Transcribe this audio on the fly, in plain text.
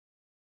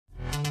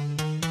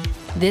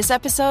This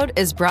episode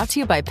is brought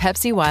to you by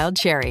Pepsi Wild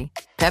Cherry.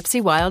 Pepsi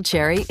Wild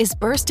Cherry is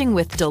bursting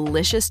with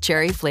delicious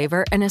cherry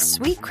flavor and a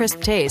sweet,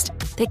 crisp taste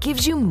that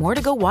gives you more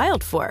to go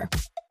wild for.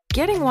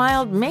 Getting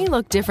wild may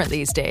look different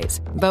these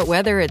days, but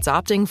whether it's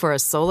opting for a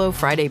solo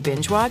Friday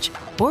binge watch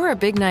or a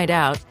big night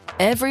out,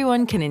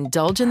 everyone can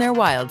indulge in their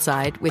wild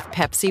side with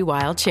Pepsi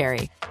Wild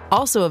Cherry.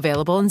 Also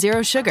available in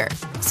Zero Sugar.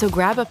 So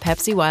grab a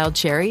Pepsi Wild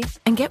Cherry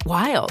and get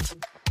wild.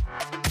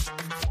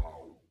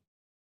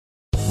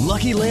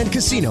 Lucky Land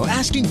Casino,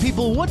 asking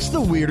people, what's the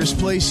weirdest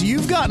place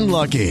you've gotten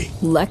lucky?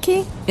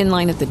 Lucky? In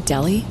line at the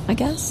deli, I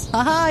guess?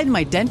 Aha, in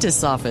my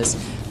dentist's office.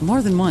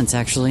 More than once,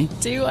 actually.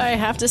 Do I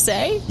have to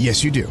say?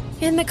 Yes, you do.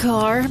 In the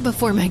car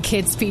before my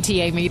kids'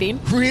 PTA meeting.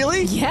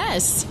 Really?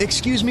 Yes.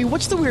 Excuse me,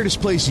 what's the weirdest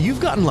place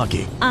you've gotten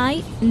lucky?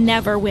 I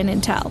never win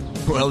and tell.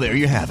 Well, there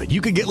you have it.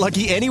 You can get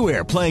lucky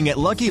anywhere, playing at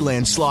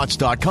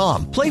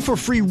LuckyLandSlots.com. Play for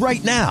free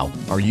right now.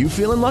 Are you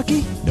feeling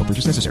lucky? No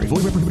purchase necessary.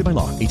 Void where prohibited by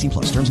law. 18+.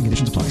 Terms and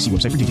conditions apply. See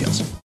website for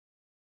details.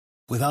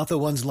 Without the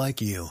ones like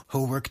you,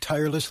 who work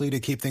tirelessly to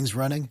keep things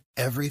running,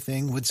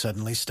 everything would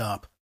suddenly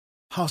stop.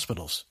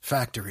 Hospitals,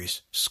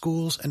 factories,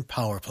 schools, and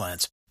power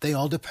plants, they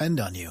all depend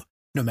on you.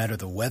 No matter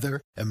the weather,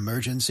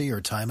 emergency,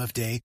 or time of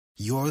day,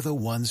 you're the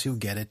ones who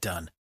get it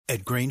done.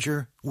 At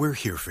Grainger, we're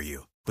here for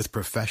you with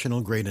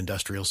professional-grade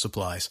industrial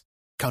supplies.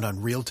 Count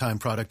on real-time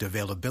product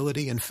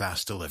availability and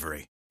fast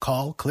delivery.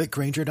 Call, click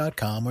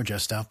Grainger.com, or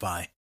just stop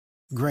by.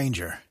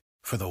 Grainger,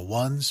 for the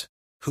ones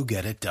who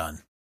get it done.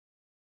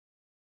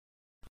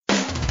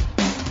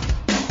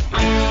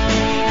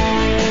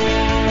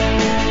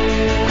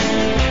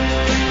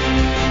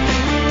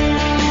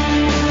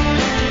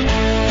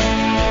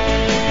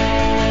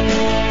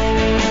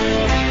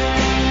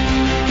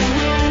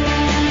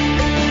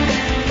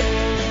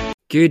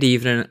 Good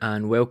evening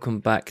and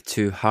welcome back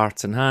to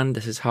Heart in Hand.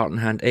 This is Heart in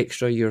Hand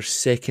Extra, your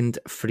second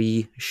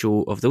free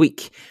show of the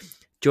week.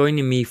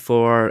 Joining me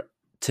for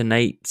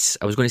tonight's,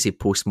 I was going to say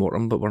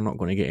post-mortem, but we're not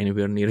going to get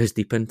anywhere near as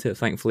deep into it,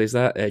 thankfully, as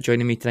that.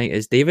 Joining me tonight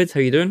is David. How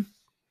you doing?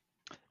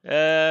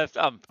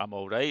 I'm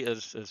all right,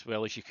 as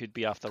well as you could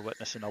be after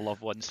witnessing a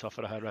loved one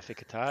suffer a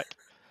horrific attack.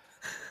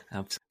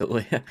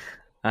 Absolutely.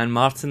 And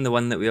Martin, the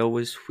one that we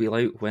always wheel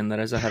out when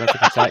there is a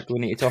horrific attack we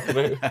need to talk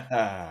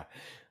about.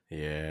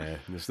 Yeah,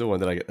 there's no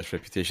wonder I get this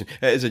reputation.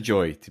 It is a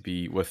joy to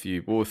be with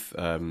you both,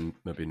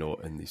 maybe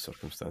not in these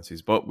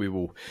circumstances, but we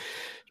will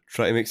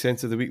try to make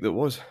sense of the week that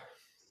was.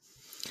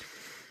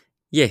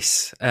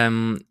 Yes,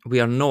 we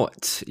are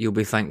not, you'll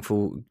be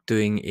thankful,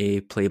 doing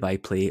a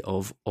play-by-play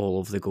of all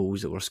of the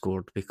goals that were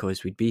scored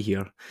because we'd be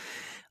here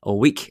all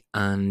week,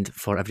 and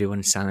for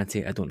everyone's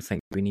sanity, I don't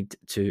think we need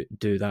to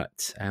do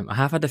that. I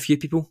have had a few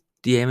people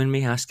DMing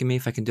me, asking me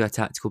if I can do a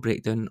tactical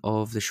breakdown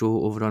of the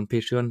show over on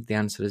Patreon. The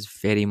answer is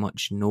very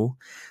much no.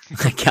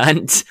 I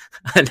can't,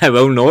 and I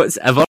will not,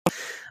 ever.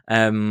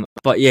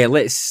 But yeah,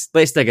 let's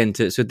dig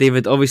into it. So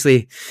David,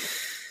 obviously,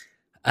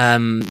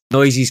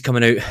 noises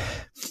coming out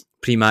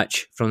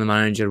pre-match from the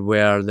manager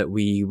were that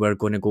we were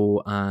going to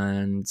go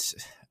and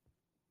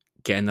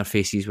get in their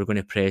faces, we're going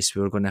to press,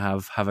 we were going to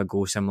have a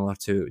go similar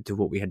to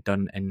what we had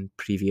done in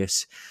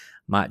previous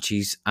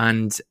matches.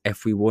 And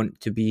if we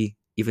want to be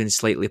even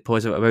slightly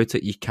positive about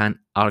it, you can't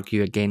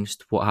argue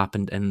against what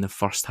happened in the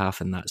first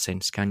half in that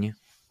sense, can you?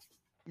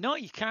 No,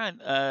 you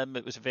can't.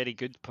 It was a very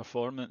good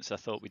performance. I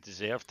thought we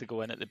deserved to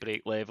go in at the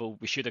break level.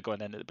 We should have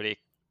gone in at the break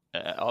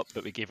up,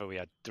 but we gave away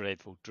a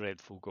dreadful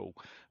goal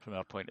from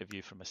our point of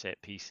view from a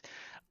set piece.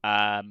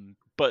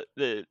 But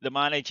the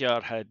manager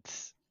had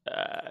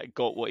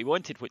got what he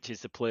wanted, which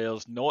is the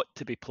players not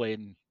to be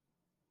playing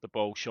the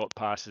ball short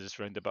passes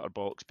around the batter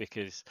box,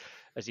 because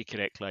as he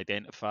correctly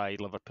identified,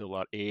 Liverpool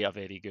are a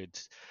very good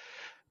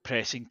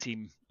pressing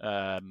team.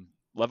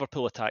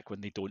 Liverpool attack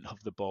when they don't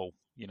have the ball.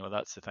 You know,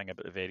 that's the thing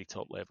about the very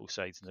top level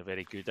sides, and they're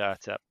very good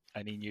at it.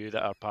 And he knew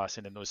that our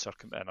passing in those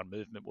and our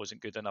movement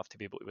wasn't good enough to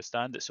be able to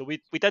withstand it. So we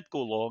did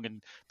go long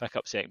and pick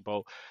up second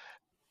ball.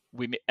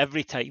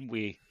 Every time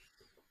we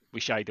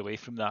shied away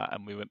from that,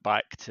 and we went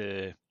back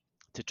to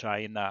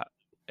trying that.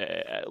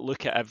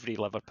 Look at every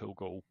Liverpool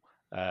goal.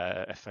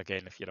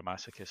 If you're a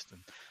masochist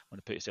and want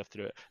to put yourself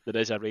through it, there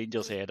is a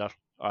Rangers header,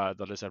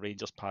 there is a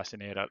Rangers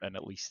passing error in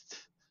at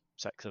least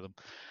 6 of them,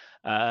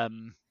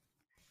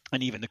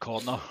 and even the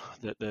corner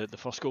that the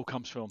first goal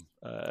comes from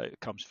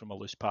a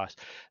loose pass,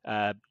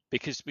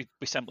 because we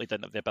simply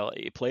didn't have the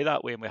ability to play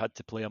that way, and we had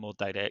to play a more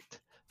direct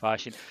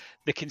fashion.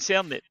 The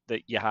concern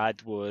that you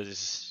had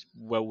was,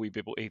 will we be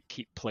able to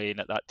keep playing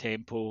at that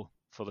tempo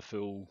for the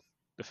full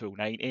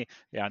 90?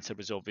 The answer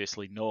was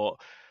obviously not.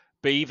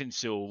 But even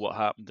so, what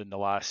happened in the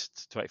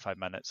last 25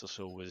 minutes or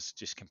so was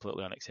just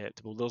completely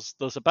unacceptable.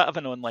 There's a bit of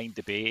an online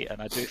debate,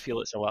 and I do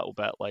feel it's a little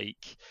bit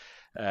like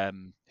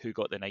who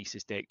got the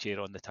nicest deck chair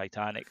on the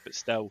Titanic. But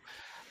still,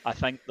 I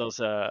think there's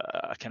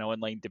a kind of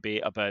online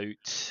debate about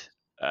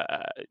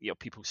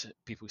people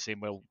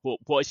saying, well,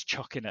 what is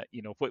chucking it?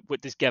 You know,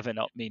 what does giving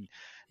up mean?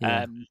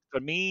 Yeah.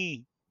 For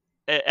me,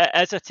 it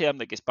is a term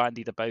that gets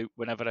bandied about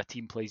whenever a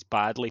team plays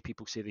badly.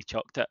 People say they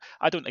chucked it.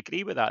 I don't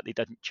agree with that. They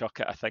didn't chuck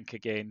it. I think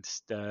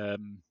against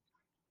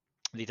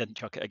They didn't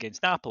chuck it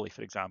against Napoli,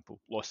 for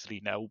example. Lost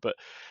 3-0, but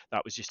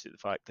that was just the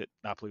fact that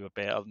Napoli were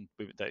better and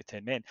we went down to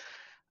 10 men.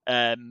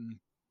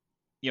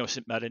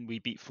 St Mirren, we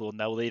beat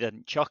 4-0. They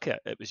didn't chuck it.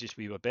 It was just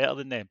we were better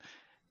than them.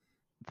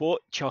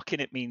 What chucking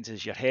it means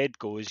is your head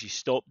goes, you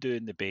stop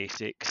doing the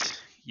basics,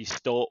 you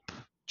stop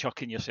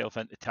chucking yourself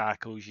into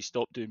tackles, you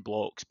stop doing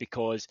blocks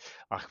because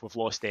we've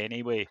lost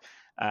anyway.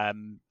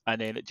 And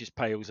then it just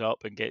piles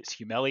up and gets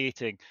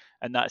humiliating.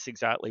 And that's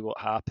exactly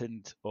what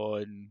happened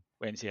on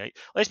Wednesday night.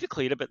 Let's be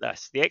clear about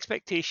this. The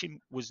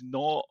expectation was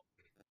not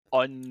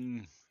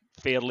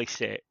unfairly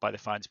set by the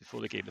fans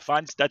before the game. The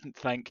fans didn't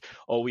think,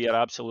 we are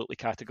absolutely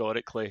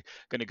categorically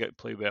going to go and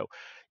play well.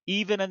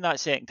 Even in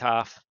that second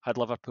half, had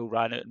Liverpool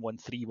ran it and won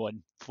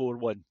 3-1,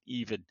 4-1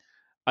 even,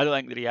 I don't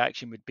think the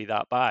reaction would be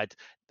that bad.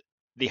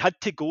 They had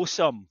to go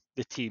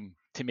the team,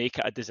 to make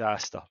it a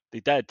disaster.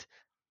 They did,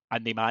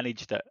 and they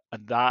managed it.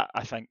 And that,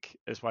 I think,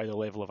 is why the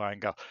level of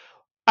anger,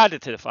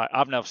 added to the fact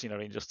I've never seen a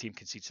Rangers team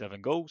concede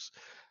 7 goals.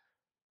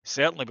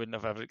 Certainly wouldn't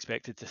have ever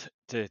expected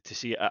to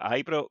see it at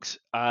Ibrox.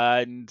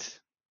 And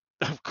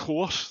of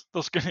course,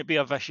 there's going to be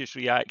a vicious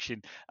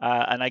reaction.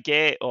 And I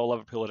get,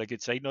 Liverpool are a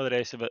good side and all the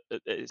rest of it.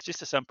 It's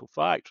just a simple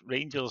fact.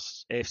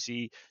 Rangers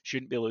FC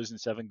shouldn't be losing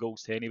 7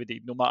 goals to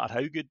anybody, no matter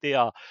how good they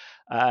are.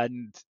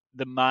 And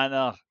the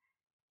manner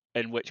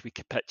in which we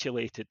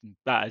capitulated, and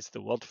that is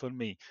the word for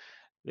me,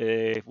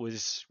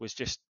 was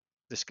just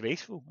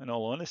disgraceful, in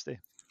all honesty.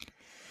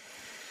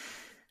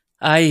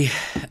 I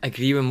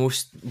agree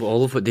with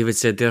all of what David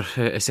said there,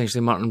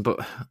 essentially, Martin, but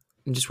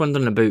I'm just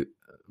wondering about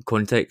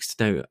context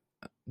now.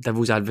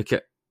 Devil's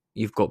advocate,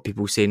 you've got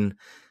people saying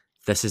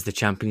this is the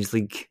Champions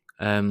League.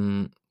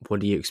 What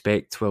do you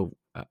expect? Well,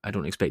 I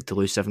don't expect to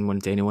lose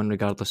 7-1 to anyone,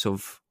 regardless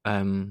of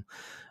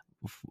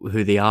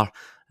who they are.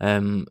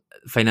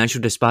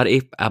 Financial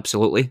disparity,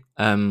 absolutely.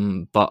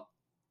 But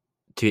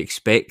to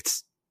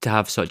expect to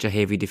have such a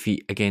heavy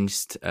defeat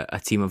against a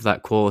team of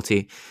that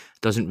quality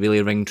doesn't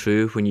really ring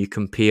true when you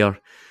compare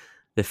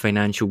the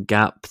financial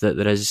gap that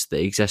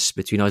exists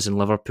between us and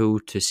Liverpool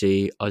to,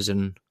 say, us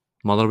and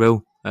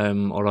Motherwell.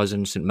 Or us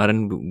in St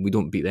Mirren. We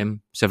don't beat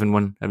them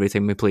 7-1 every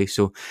time we play.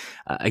 So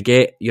I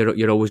get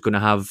you're always going to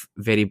have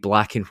very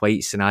black and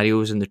white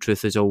scenarios, and the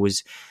truth is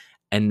always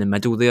in the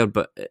middle there.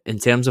 But in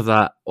terms of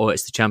that,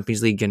 it's the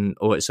Champions League and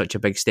it's such a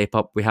big step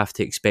up, we have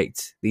to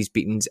expect these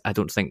beatings. I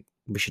don't think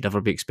we should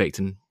ever be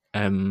expecting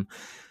 2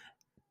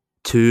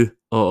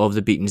 of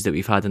the beatings that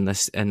we've had in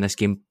this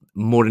game,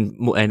 more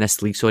in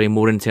this league. Sorry,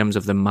 more in terms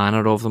of the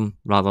manner of them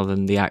rather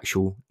than the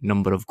actual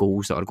number of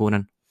goals that are going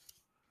in.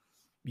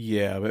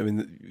 Yeah, I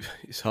mean,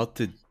 it's hard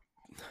to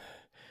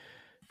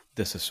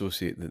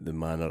disassociate the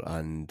manner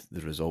and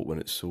the result when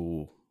it's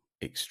so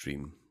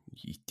extreme.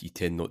 You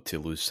tend not to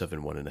lose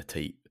 7-1 in a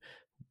tight,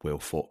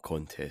 well-fought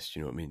contest,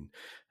 you know what I mean?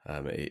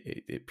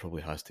 It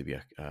probably has to be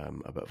a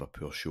bit of a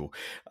poor show.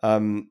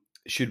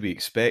 Should we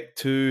expect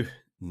to?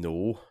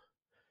 No.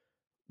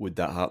 Would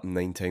that happen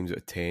 9 times out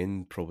of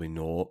 10? Probably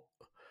not.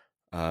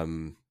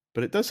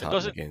 But it does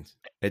happen against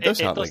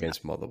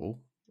Motherwell.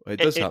 It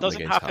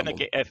doesn't happen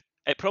against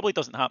it probably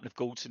doesn't happen if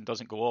Goldson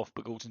doesn't go off,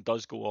 but Goldson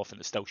does go off and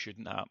it still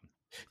shouldn't happen.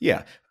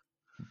 Yeah,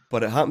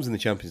 but it happens in the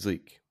Champions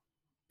League.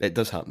 It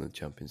does happen in the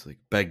Champions League.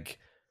 Big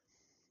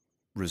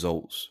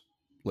results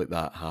like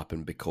that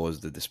happen because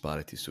the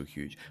disparity is so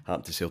huge.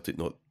 Happened to Celtic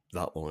not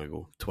that long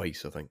ago,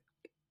 twice, I think,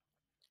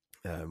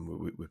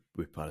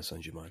 with Paris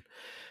Saint-Germain.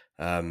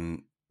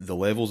 The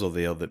levels are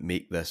there that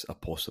make this a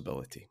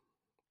possibility.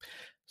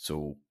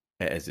 So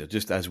it is there.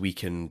 Just as we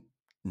can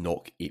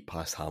knock 8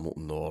 past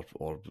Hamilton or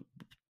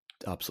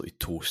absolutely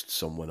toast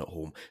someone at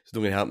home. It's not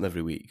going to happen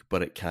every week,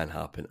 but it can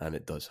happen, and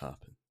it does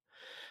happen.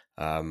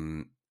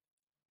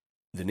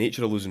 The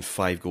nature of losing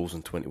 5 goals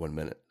in 21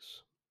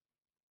 minutes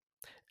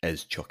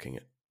is chucking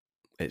it.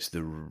 It's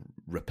the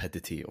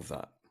rapidity of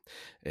that.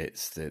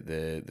 It's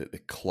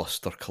the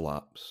cluster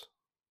collapse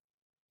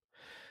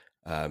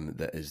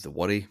that is the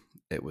worry.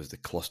 It was the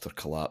cluster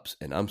collapse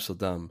in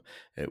Amsterdam.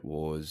 It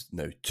was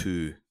now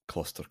 2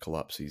 cluster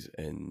collapses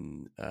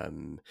in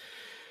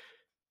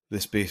the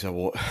space of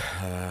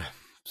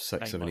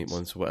 6, 7, 8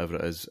 months, whatever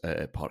it is,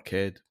 at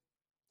Parkhead.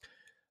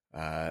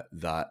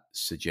 That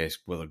suggests,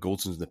 whether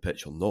Goldson's in the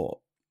pitch or not,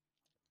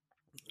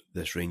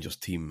 this Rangers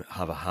team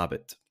have a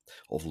habit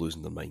of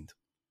losing their mind,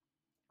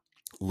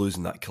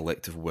 losing that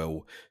collective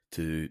will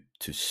to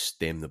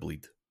stem the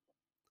bleed.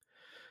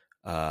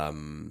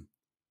 Gio's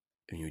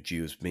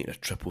making a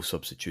triple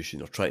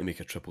substitution, or trying to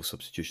make a triple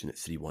substitution at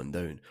 3-1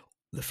 down.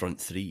 The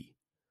front 3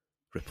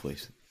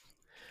 replaced.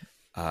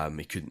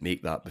 He couldn't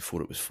make that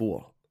before it was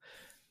 4.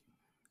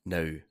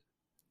 Now,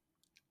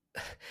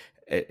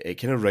 it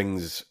kind of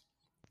rings.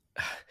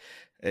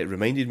 It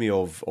reminded me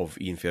of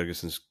Ian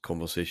Ferguson's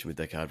conversation with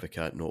Dick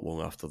Advocaat not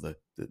long after the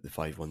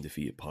 5-1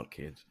 defeat at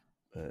Parkhead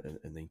in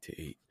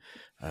 '98,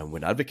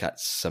 when Advocaat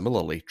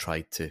similarly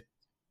tried to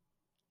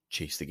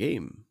chase the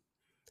game,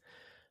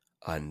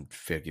 and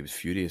Fergie was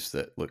furious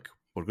that, look,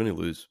 we're going to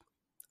lose,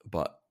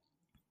 but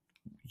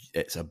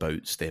it's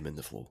about stemming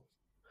the flow.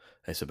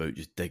 It's about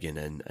just digging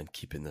in and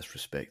keeping this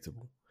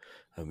respectable.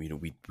 and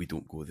we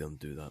don't go there and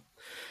do that.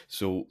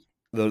 So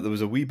there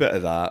was a wee bit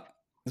of that.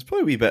 There's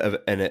probably a wee bit of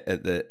it in it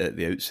at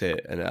the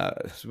outset, and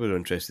we're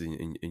interested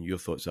in your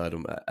thoughts,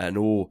 Adam. I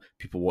know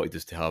people wanted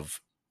us to have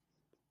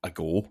a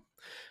go.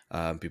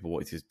 People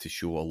wanted to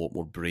show a lot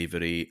more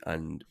bravery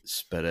and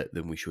spirit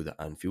than we showed at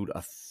Anfield.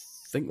 I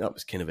think that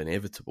was kind of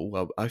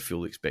inevitable. I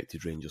fully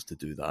expected Rangers to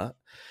do that.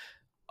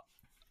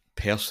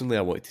 Personally,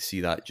 I wanted to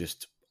see that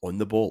just on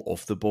the ball,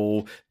 off the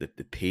ball, the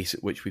pace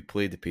at which we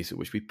played, the pace at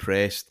which we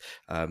pressed,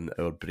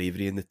 our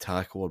bravery in the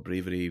tackle, our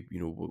bravery,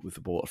 with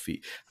the ball at our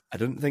feet. I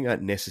don't think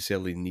that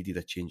necessarily needed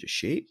a change of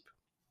shape.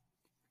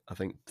 I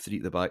think 3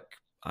 at the back,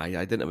 I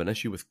didn't have an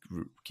issue with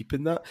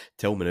keeping that.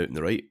 Tillman out in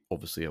the right,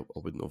 obviously I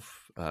wouldn't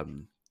have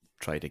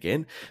tried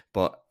again,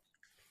 but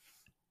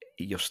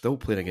you're still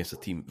playing against a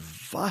team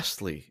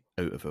vastly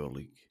out of our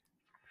league.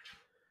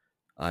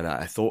 And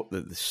I thought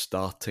that the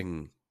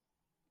starting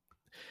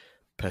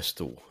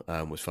pistol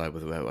was fired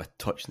with a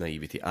touch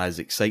naivety, as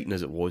exciting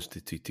as it was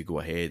to go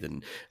ahead,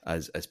 and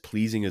as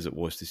pleasing as it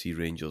was to see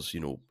Rangers,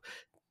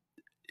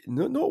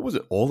 not was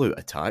it all out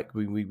attack.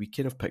 We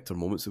kind of picked our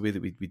moments the way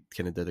that we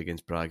kind of did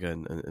against Braga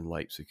and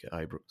Leipzig at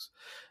Ibrox,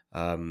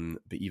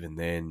 but even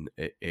then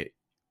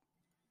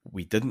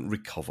we didn't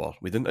recover.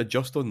 We didn't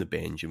adjust on the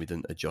bench, and we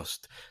didn't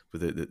adjust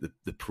with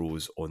the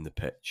pros on the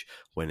pitch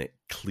when it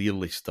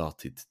clearly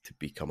started to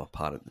become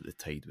apparent that the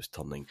tide was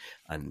turning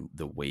and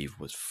the wave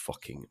was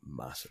fucking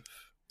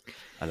massive.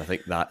 And I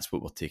think that's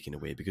what we're taking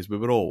away, because we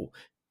were all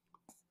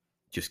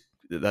just...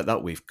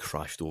 That wave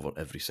crashed over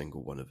every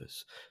single one of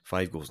us.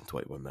 5 goals in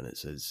 21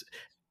 minutes is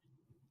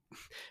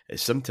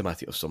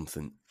symptomatic of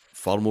something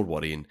far more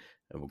worrying,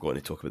 and we're going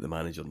to talk about the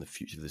manager and the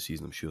future of the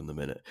season, I'm sure, in a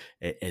minute.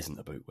 It isn't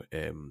about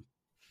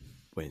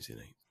Wednesday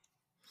night.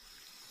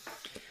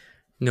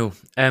 No.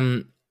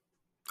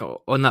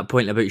 On that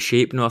point about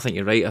shape, no, I think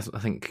you're right. I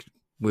think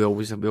we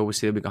always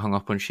say we get hung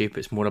up on shape.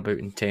 It's more about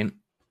intent.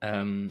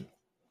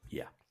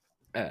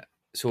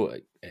 So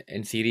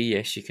in theory,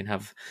 yes, you can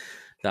have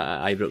that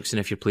at Ibrox, and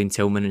if you're playing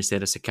Tillman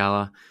instead of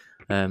Sakala,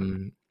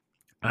 and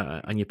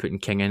you're putting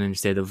King in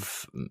instead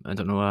of, I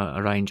don't know,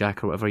 a Ryan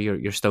Jack or whatever,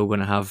 you're still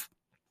going to have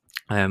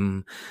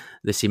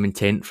the same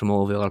intent from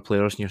all of the other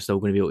players, and you're still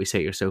going to be able to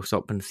set yourselves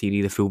up. In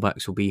theory, the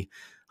fullbacks will be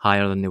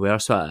higher than they were.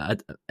 So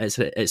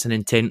it's an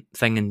intent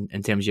thing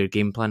in terms of your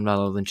game plan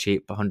rather than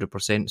shape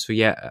 100%. So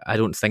yeah, I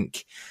don't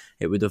think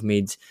it would have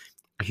made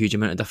a huge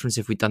amount of difference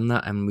if we'd done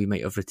that, and we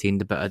might have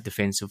retained a bit of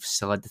defensive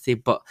solidity.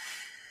 But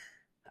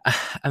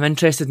I'm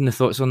interested in the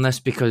thoughts on this,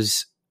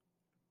 because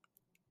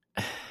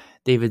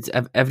David,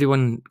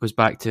 everyone goes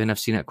back to, and I've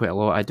seen it quite a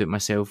lot, I do it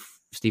myself,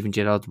 Steven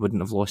Gerrard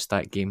wouldn't have lost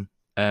that game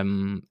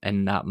in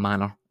that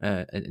manner,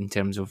 in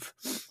terms of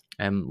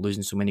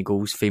losing so many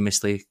goals.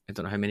 Famously, I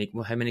don't know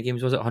how many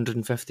games was it,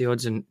 150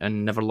 odds, and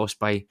never lost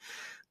by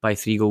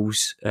 3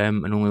 goals,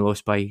 and only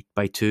lost by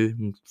 2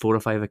 on 4 or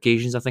 5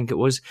 occasions, I think it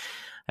was.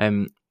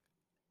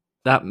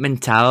 That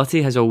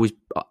mentality has always...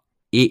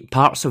 8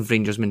 parts of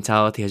Rangers'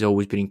 mentality has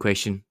always been in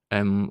question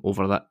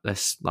over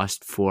this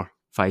last 4-5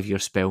 year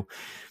spell.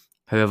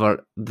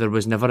 However, there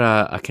was never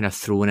a kind of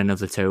throwing in of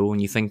the towel. When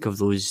you think of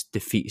those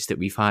defeats that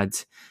we've had,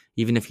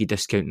 even if you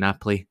discount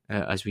Napoli,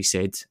 as we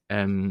said,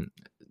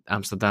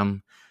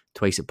 Amsterdam,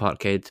 twice at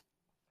Parkhead,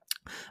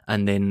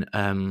 and then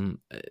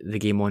the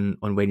game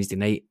on Wednesday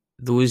night,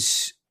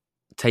 those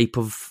type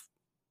of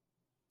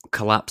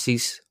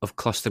collapses of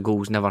cluster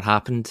goals never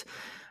happened.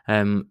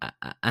 And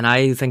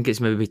I think it's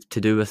maybe to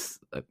do with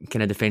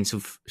kind of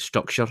defensive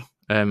structure,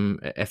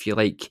 if you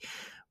like.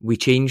 We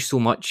changed so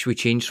much. We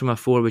changed from a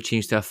 4, we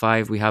changed to a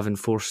 5. We have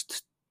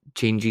enforced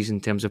changes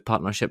in terms of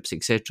partnerships,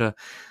 etc.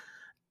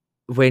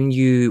 When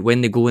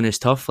the going is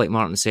tough, like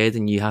Martin said,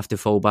 and you have to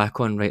fall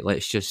back on, right,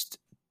 let's just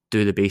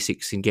do the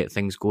basics and get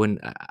things going,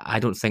 I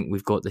don't think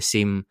we've got the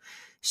same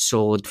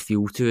solid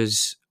feel to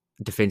us,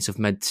 defensive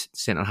mid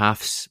centre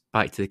halves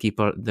back to the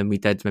keeper, than we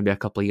did maybe a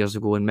couple of years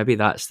ago. And maybe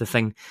that's the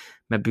thing.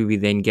 Maybe we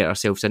then get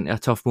ourselves into a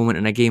tough moment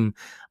in a game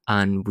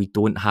and we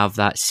don't have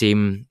that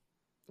same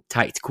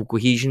tactical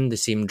cohesion, the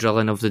same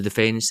drilling of the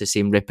defence, the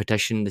same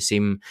repetition, the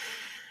same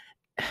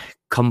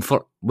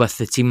comfort with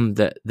the team,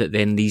 that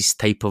then these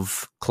type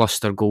of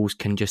cluster goals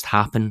can just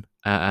happen,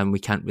 and we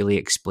can't really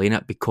explain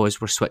it because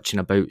we're switching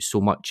about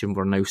so much and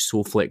we're now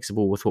so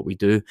flexible with what we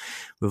do.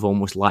 We've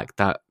almost lacked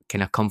that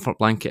kind of comfort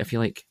blanket, if you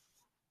like.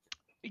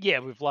 Yeah,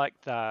 we've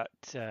lacked that,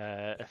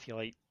 if you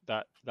like,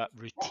 that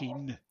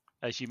routine,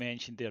 as you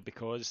mentioned there,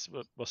 because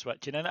we're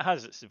switching, and it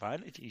has its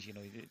advantages.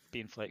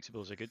 Being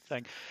flexible is a good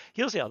thing.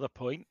 Here's the other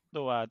point,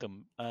 though,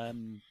 Adam.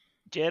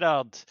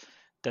 Gerrard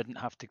didn't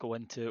have to go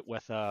into it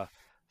with a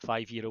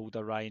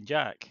 5-year-older Ryan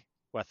Jack,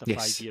 with a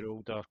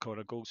 5-year-older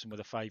Connor Goldson, with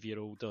a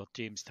 5-year-older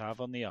James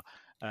Tavernier,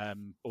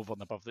 over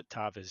and above that.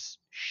 Tav is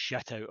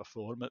shit out of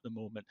form at the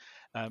moment,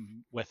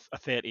 with a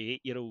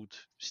 38-year-old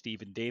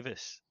Stephen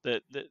Davis.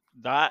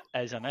 That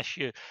is an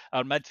issue.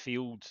 Our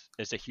midfield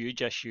is a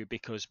huge issue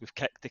because we've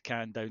kicked the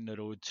can down the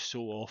road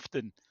so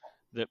often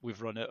that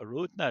we've run out of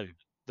road now.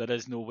 there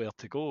is nowhere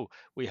to go.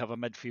 We have a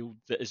midfield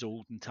that is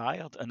old and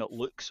tired, and it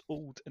looks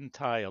old and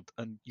tired.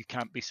 And you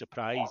can't be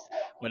surprised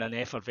when an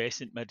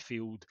effervescent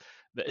midfield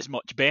that is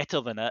much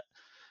better than it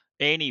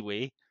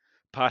anyway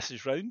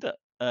passes round it,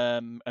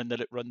 and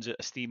that it runs out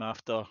of steam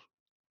after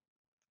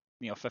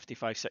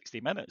 55,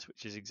 60 minutes,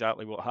 which is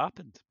exactly what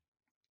happened.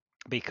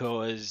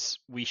 Because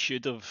we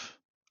should have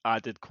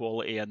added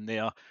quality in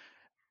there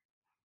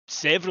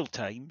several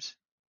times,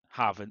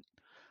 haven't.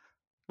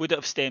 Would it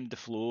have stemmed the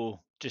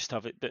flow? Just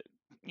have it, but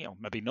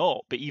maybe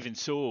not. But even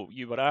so,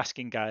 you were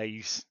asking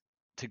guys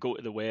to go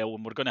to the well,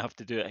 and we're going to have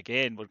to do it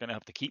again. We're going to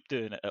have to keep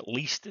doing it at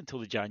least until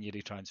the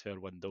January transfer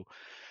window,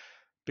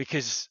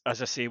 because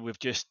as I say, we've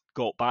just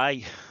got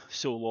by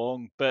so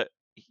long. But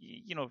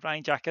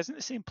Ryan Jack isn't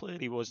the same player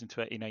he was in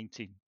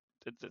 2019.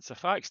 It's a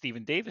fact.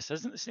 Stephen Davis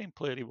isn't the same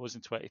player he was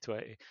in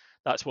 2020.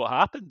 That's what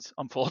happens.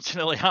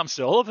 Unfortunately,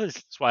 Hamster Oliver's.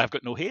 That's why I've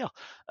got no hair.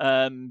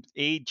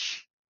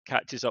 Age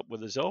catches up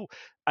with us all,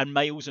 and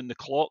miles on the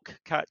clock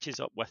catches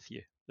up with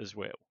you as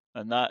well.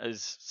 And that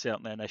is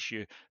certainly an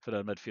issue for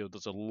our midfield.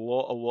 There's a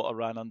lot of water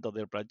ran under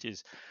their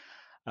bridges,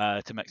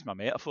 to mix my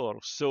metaphor.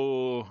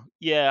 So,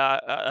 yeah,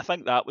 I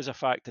think that was a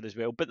factor as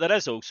well. But there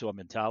is also a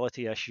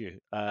mentality issue.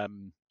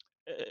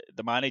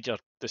 The manager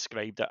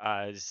described it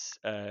as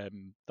their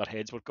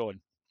heads were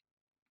gone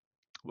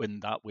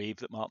when that wave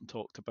that Martin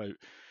talked about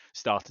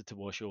started to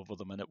wash over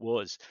them, and it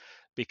was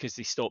because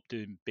they stopped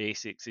doing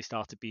basics. They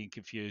started being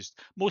confused.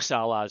 Mo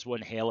Salah is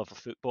one hell of a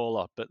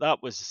footballer, but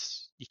that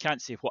was, you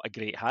can't say what a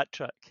great hat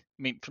trick. I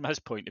mean, from his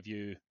point of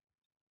view,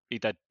 he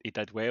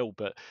did well,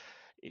 but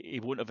he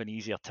won't have an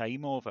easier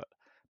time of it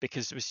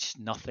because there was just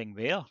nothing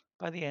there.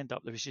 By the end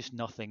up, there was just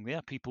nothing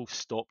there. People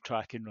stopped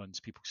tracking runs.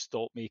 People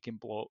stopped making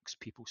blocks.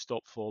 People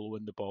stopped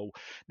following the ball.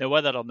 Now,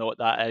 whether or not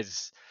that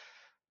is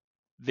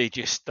they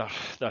just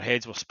their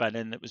heads were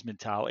spinning, it was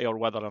mentality, or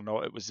whether or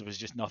not there was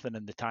just nothing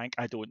in the tank,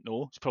 I don't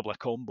know. It's probably a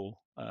combo.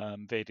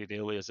 Very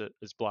rarely is it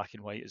as black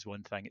and white as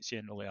one thing. It's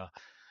generally a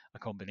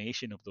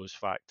combination of those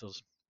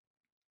factors.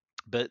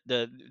 But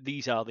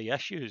these are the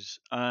issues,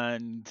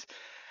 and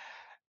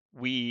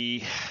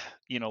we,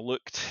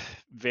 looked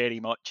very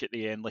much at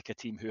the end like a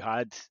team who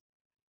had,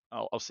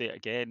 I'll say it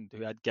again,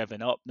 who had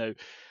given up. Now,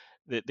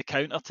 the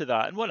counter to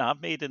that, and one I've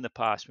made in the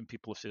past when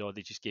people have said, "Oh,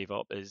 they just gave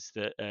up," is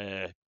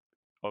that.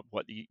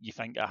 What you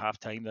think at half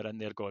time they're in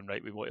there going,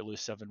 right, we want to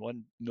lose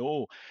 7-1.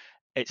 No,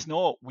 it's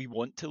not we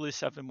want to lose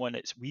 7-1,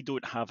 it's we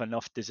don't have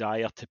enough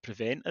desire to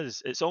prevent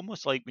us. It's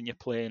almost like when you're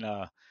playing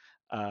a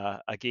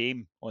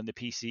game on the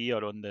PC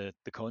or on the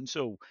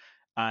console,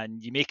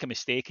 and you make a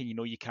mistake and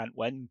you can't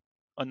win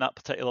on that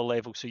particular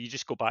level, so you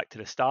just go back to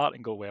the start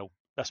and go, well,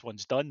 this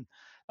one's done.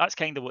 That's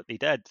kind of what they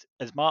did.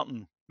 As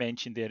Martin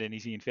mentioned there in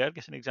his Ian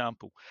Ferguson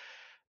example,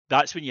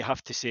 that's when you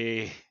have to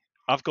say,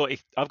 I've got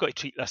to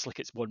treat this like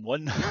it's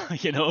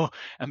 1-1,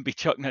 and be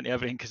chucking into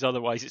everything, because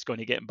otherwise it's going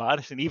to get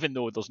embarrassing. Even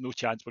though there's no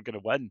chance we're going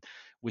to win,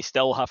 we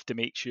still have to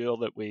make sure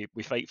that we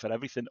fight for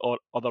everything, or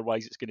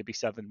otherwise it's going to be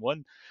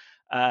 7-1.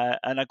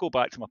 And I go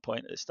back to my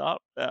point at the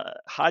start.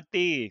 Had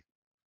they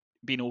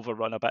been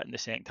overrun a bit in the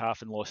second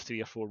half and lost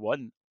 3 or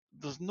 4-1,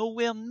 there's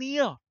nowhere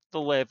near the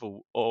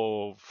level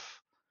of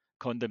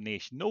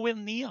condemnation, nowhere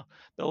near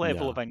the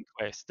level of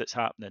inquest that's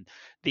happening.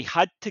 They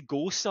had to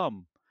go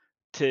some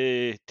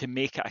to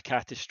make it a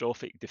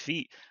catastrophic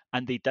defeat,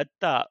 and they did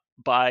that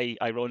by,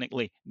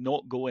 ironically,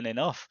 not going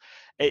enough.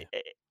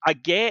 I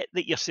get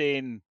that you're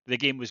saying the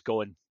game was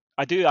gone.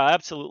 I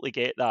absolutely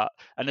get that,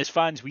 and as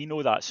fans we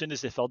know that. As soon as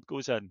the third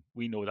goes in,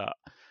 we know that.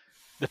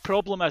 The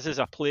problem is, as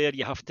a player,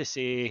 you have to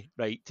say,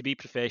 right, to be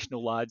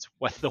professional, lads,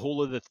 with the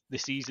whole of the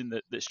season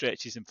that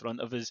stretches in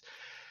front of us,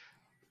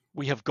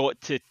 we have got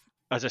to,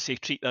 as I say,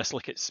 treat this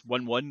like it's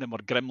 1-1 and we're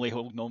grimly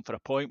holding on for a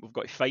point. We've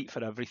got to fight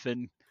for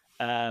everything.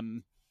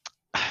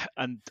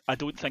 And I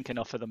don't think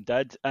enough of them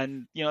did.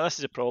 And this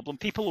is a problem.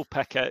 People will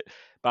pick out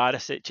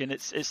Barisic, and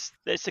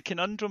it's a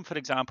conundrum, for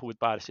example, with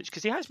Barisic,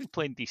 because he has been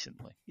playing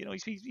decently.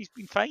 He's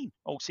been fine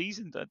all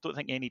season. I don't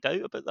think any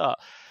doubt about that.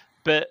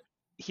 But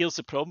here's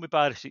the problem with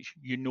Barisic: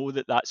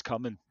 that's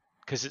coming,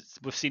 because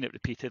we've seen it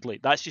repeatedly.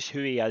 That's just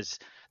who he is.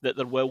 That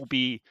there will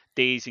be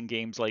days and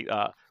games like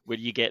that where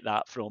you get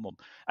that from him,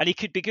 and he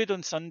could be good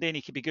on Sunday, and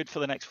he could be good for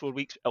the next 4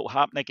 weeks. It'll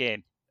happen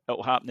again.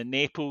 It'll happen in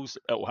Naples.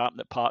 It'll happen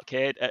at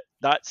Parkhead.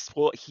 That's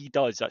what he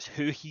does. That's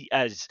who he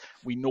is.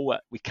 We know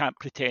it. We can't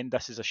pretend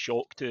this is a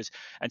shock to us.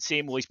 And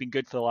same, well, he's been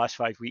good for the last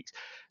 5 weeks.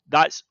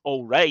 That's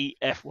all right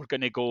if we're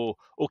going to go,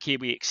 okay,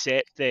 we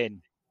accept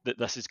then that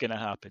this is going to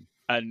happen.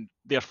 And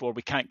therefore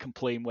we can't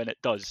complain when it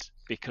does,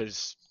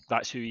 because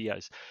that's who he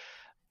is.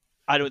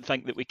 I don't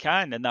think that we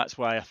can. And that's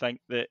why I think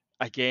that,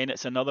 again,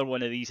 it's another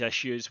one of these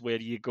issues where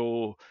you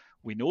go,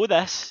 we know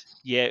this,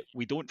 yet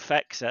we don't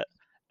fix it.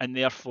 And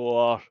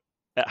therefore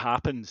it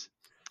happens.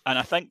 And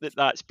I think that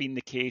that's been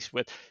the case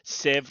with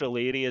several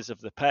areas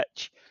of the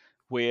pitch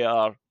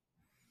where,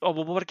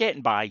 we're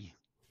getting by.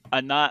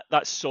 And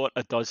that sort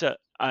of does it.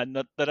 And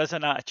there is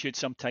an attitude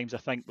sometimes, I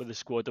think, with the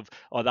squad of,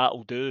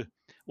 that'll do.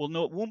 Well,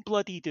 no, it won't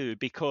bloody do,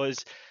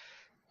 because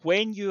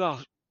when you are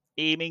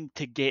aiming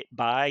to get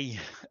by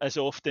as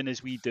often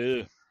as we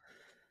do,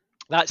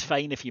 That's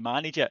fine if you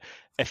manage it.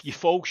 If you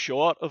fall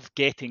short of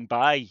getting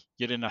by,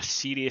 you're in a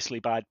seriously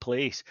bad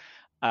place.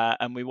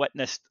 And we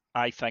witnessed,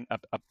 I think, a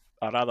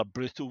rather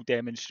brutal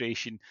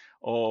demonstration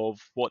of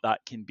what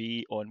that can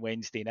be on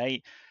Wednesday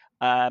night.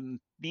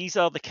 These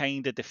are the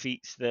kind of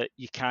defeats that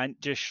you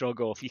can't just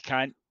shrug off. You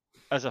can't,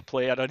 as a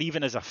player or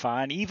even as a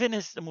fan, even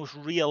as the most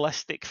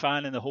realistic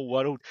fan in the whole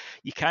world,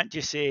 you can't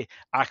just say,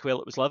 well,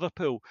 it was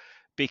Liverpool,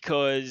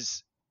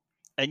 because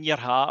in your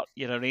heart,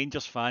 you're a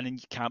Rangers fan and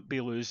you can't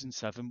be losing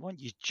 7-1.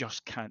 You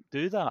just can't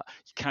do that.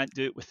 You can't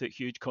do it without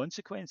huge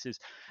consequences.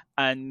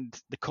 And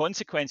the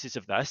consequences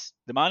of this,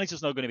 the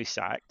manager's not going to be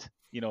sacked.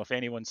 If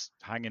anyone's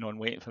hanging on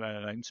waiting for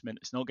an announcement,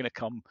 it's not going to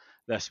come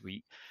this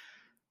week.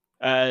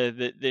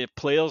 The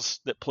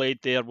players that played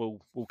there will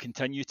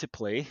continue to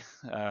play.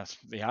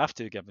 They have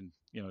to, given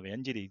the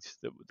injuries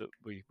that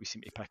we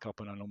seem to pick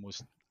up on an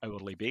almost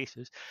hourly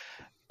basis.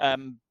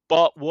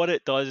 But what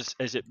it does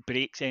is it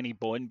breaks any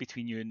bond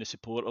between you and the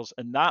supporters,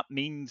 and that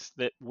means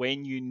that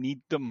when you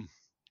need them,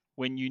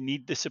 when you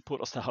need the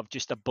supporters to have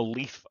just a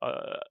belief,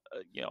 I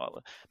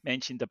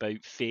mentioned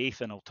about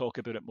faith, and I'll talk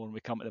about it more when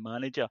we come to the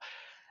manager,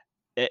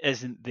 it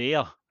isn't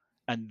there.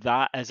 And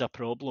that is a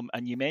problem.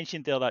 And you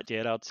mentioned there that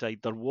Gerrard side,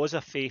 there was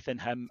a faith in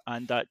him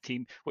and that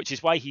team, which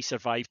is why he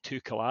survived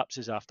 2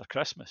 collapses after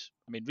Christmas.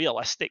 I mean,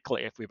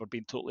 realistically, if we were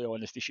being totally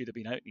honest, he should have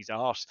been out in his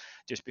arse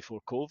just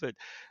before COVID.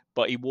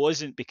 But he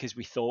wasn't, because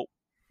we thought,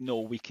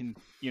 no, we can,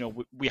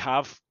 we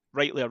have,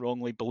 rightly or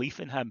wrongly,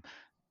 belief in him.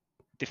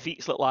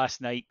 Defeats like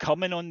last night,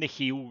 coming on the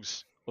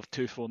heels of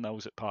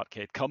 2-4-0s at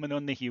Parkhead, coming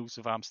on the heels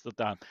of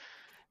Amsterdam.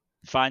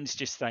 Fans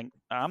just think,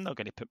 I'm not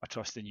going to put my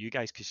trust in you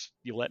guys because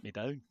you let me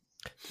down.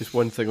 Just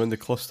one thing on the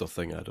cluster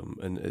thing, Adam,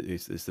 and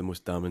it's the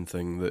most damning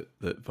thing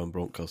that Van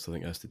Bronckhorst, I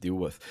think, has to deal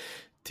with.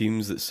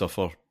 Teams that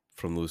suffer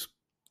from those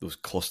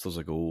clusters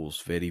of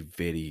goals, very,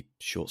 very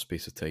short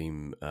space of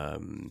time,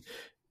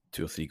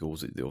 2 or 3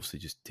 goals, they obviously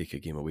just take a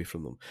game away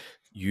from them,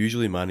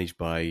 usually managed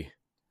by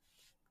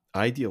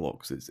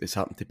ideologues. It's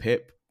happened to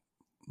Pep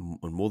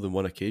on more than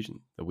one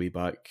occasion, way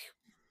back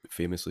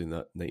famously in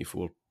that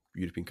 94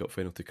 European Cup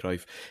final to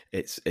Cruyff.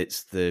 It's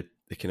the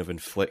kind of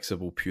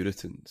inflexible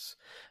Puritans,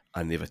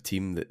 and they have a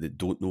team that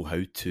don't know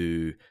how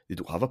to, they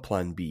don't have a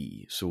plan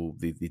B, so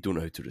they don't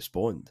know how to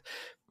respond.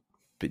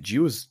 But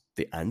Gio's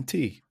the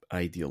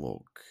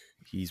anti-ideologue.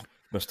 He's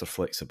Mr.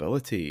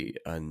 Flexibility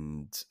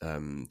and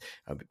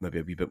maybe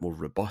a wee bit more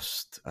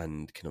robust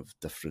and kind of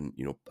different,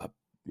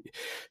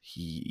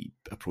 he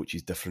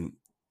approaches different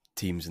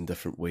teams in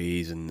different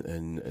ways and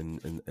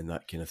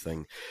that kind of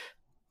thing.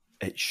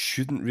 It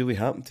shouldn't really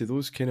happen to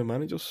those kind of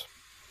managers.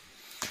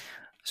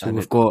 So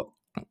we've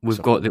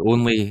got the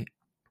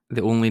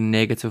only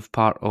negative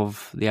part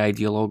of the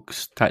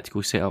ideologue's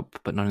tactical setup,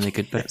 but none of the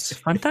good bits.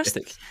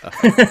 Fantastic.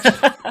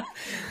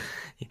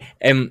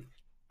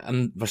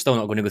 And we're still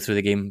not going to go through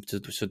the game, so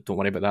don't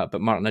worry about that.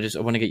 But Martin,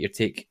 I want to get your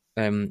take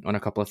on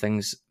a couple of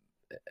things.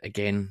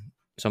 Again,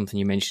 something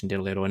you mentioned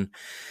earlier on.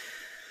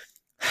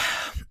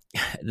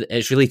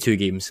 It's really 2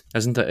 games,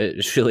 isn't it?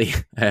 It's really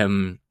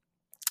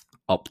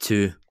up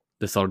to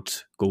the third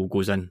goal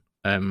goes in,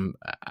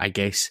 I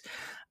guess,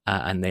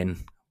 and then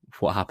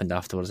what happened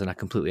afterwards. And I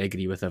completely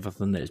agree with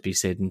everything that has been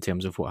said in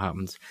terms of what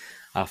happened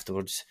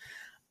afterwards.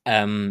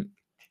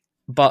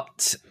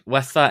 But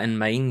with that in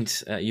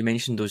mind, you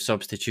mentioned those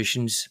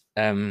substitutions.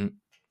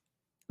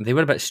 They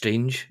were a bit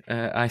strange.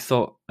 I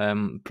thought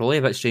probably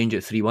a bit strange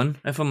at 3-1,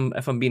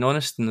 if I'm being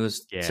honest. In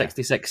those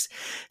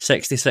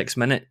 66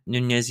 minute,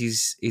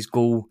 Nunez's his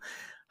goal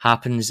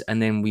happens,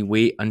 and then we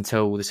wait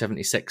until the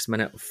 76th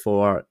minute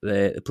for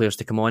the players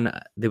to come on.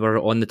 They were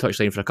on the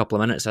touchline for a couple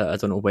of minutes. I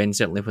don't know when.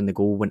 Certainly when the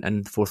goal went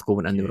in, the 4th goal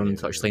went in, they were on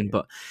the touchline.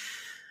 But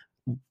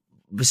it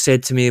was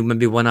said to me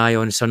maybe one eye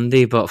on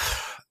Sunday, but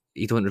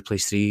you don't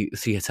replace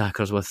three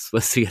attackers with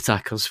 3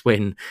 attackers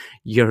when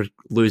you're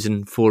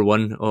losing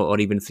 4-1 or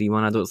even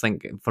 3-1. I don't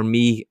think, for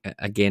me,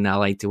 again, I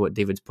like to what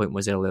David's point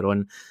was earlier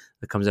on,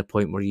 there comes a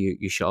point where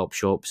you shut up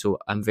shop. So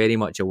I'm very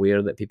much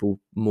aware that people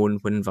moan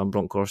when Van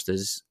Bronckhorst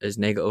is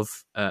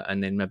negative,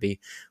 and then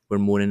maybe we're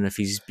moaning if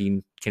he's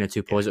been kind of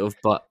too positive.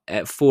 But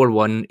at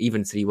 4-1,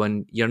 even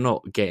 3-1, you're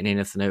not getting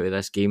anything out of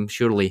this game.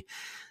 Surely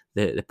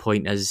the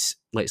point is,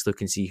 let's look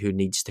and see who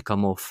needs to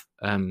come off,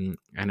 and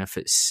if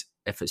it's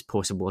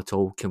possible at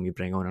all, can we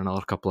bring on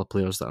another couple of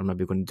players that are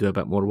maybe going to do a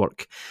bit more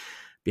work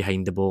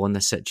behind the ball in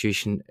this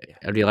situation.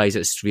 I realise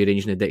it's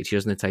rearranging the deck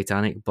chairs in the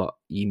Titanic, but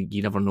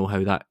you never know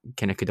how that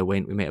kind of could have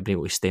went. We might have been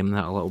able to stem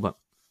that a little bit.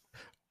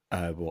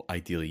 Well,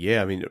 ideally,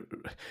 yeah. I mean,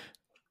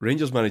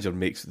 Rangers manager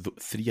makes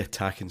 3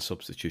 attacking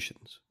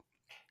substitutions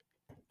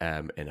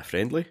in a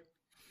friendly,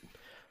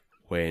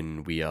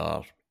 when we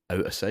are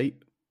out of sight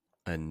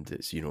and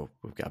it's,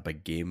 we've got a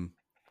big game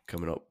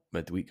coming up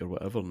midweek or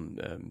whatever,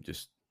 and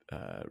just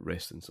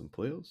resting some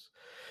players.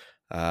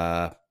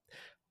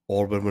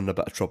 Or when we're in a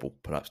bit of trouble,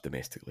 perhaps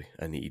domestically,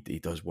 and he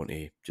does want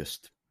to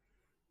just,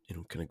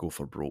 kind of go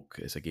for broke.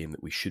 It's a game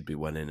that we should be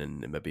winning,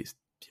 and maybe it's,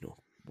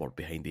 we're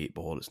behind the 8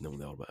 ball, it's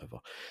 0-0 or whatever.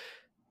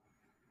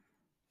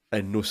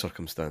 In no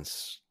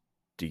circumstance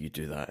do you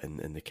do that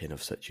in the kind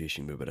of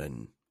situation we were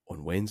in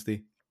on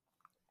Wednesday.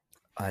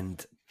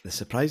 And the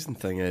surprising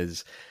thing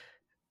is,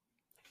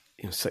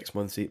 6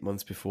 months, 8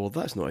 months before,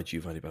 that's not a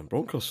Giovanni Van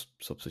Bronckhorst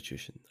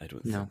substitution, I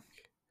don't think.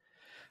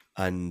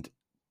 And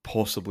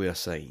possibly a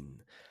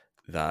sign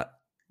that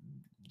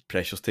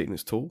pressure's taking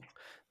its toll,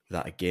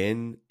 that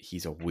again,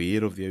 he's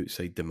aware of the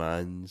outside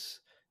demands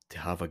to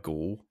have a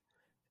goal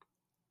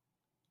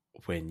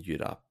when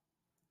you're a,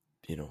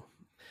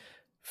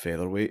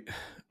 featherweight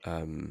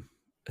in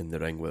the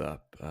ring with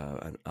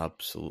an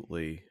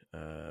absolutely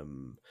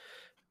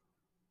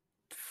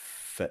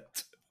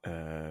fit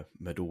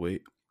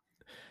middleweight.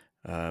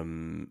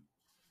 And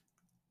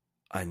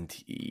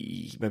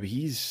maybe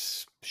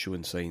he's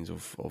showing signs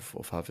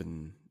of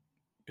having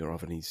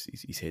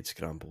his head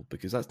scrambled,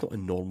 because that's not a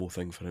normal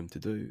thing for him to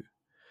do.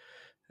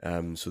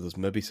 So there's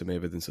maybe some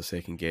evidence of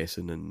second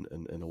guessing and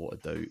a lot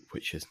of doubt,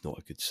 which is not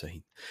a good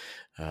sign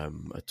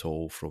at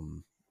all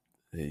from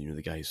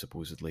the guy who's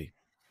supposedly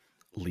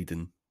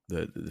leading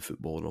the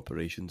footballing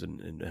operations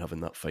and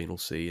having that final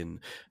say and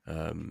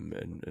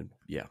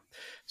yeah.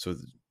 So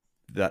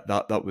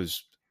that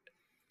was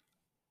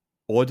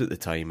odd at the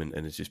time,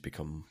 and it's just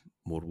become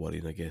more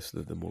worrying, I guess,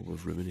 the more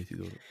we've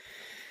ruminated on it.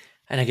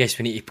 And I guess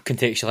we need to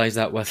contextualise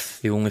that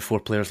with the only 4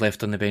 players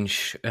left on the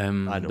bench.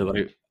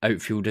 The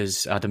outfield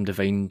is Adam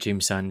Devine,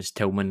 James Sands,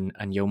 Tillman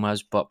and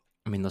Yilmaz. But,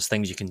 I mean, there's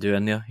things you can do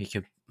in there. You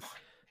could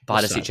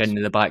Barisic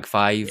into the back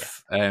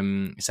 5,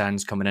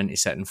 Sands coming in to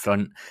sit in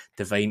front,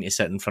 Devine to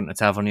sit in front of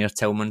Tavernier,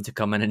 Tillman to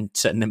come in and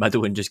sit in the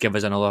middle and just give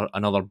us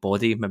another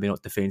body, maybe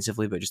not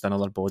defensively, but just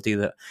another body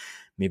that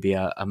maybe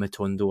a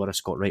Matondo or a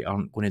Scott Wright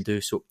aren't going to do.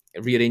 So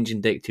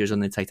rearranging deck tiers on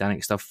the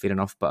Titanic stuff, fair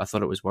enough, but I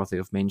thought it was worthy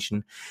of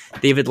mention.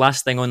 David,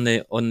 last thing on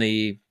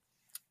the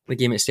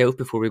game itself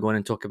before we go on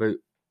and talk about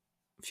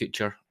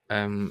future,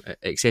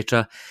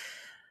 etc.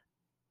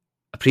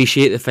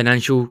 Appreciate the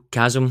financial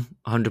chasm,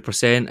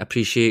 100%.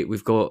 Appreciate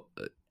we've got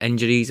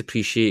injuries.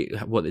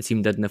 Appreciate what the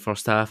team did in the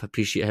first half.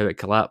 Appreciate how it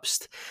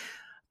collapsed.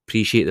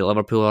 Appreciate that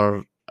Liverpool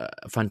are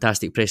a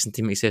fantastic pressing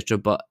team, etc.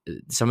 But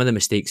some of the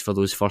mistakes for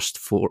those first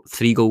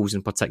 3 goals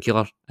in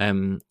particular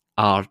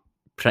are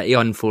pretty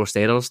unforced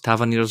errors.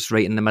 Tavernier's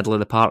right in the middle of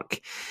the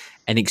park,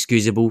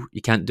 inexcusable.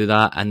 You can't do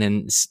that. And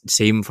then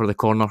same for the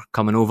corner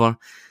coming over.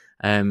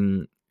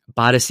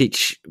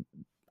 Barisic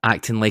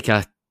acting like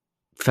a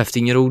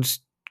 15-year-old,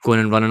 going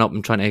and running up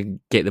and trying to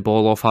get the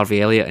ball off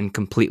Harvey Elliott and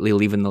completely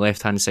leaving the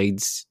left-hand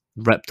sides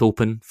ripped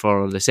open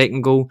for the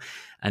second goal.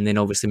 And then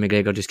obviously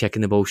McGregor just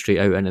kicking the ball straight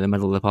out into the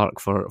middle of the park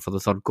for the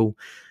third goal.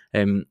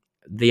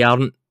 They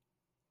aren't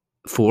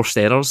forced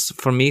errors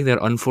for me.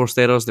 They're unforced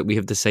errors that we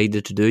have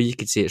decided to do. You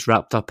could say it's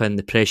wrapped up in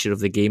the pressure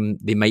of the game.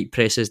 They might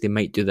press us, they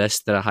might do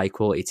this. They're a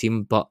high-quality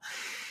team, but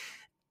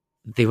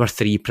they were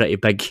 3 pretty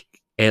big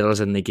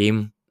errors in the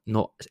game.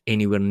 Not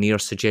anywhere near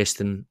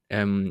suggesting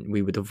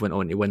we would have went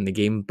on to win the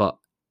game, but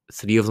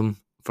 3 of them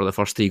for the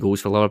first 3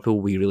 goals for Liverpool,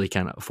 we really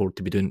can't afford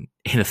to be doing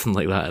anything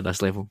like that at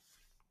this level.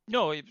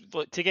 No,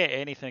 to get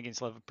anything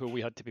against Liverpool,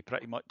 we had to be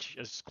pretty much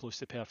as close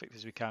to perfect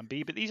as we can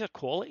be. But these are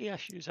quality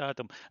issues,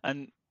 Adam,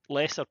 and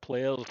lesser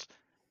players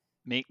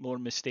make more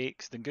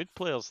mistakes than good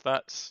players.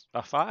 That's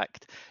a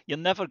fact. You're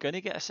never going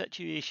to get a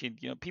situation.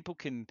 People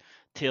can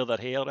tear their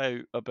hair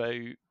out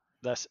about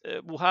this.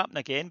 It will happen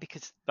again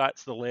because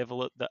that's the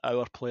level that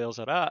our players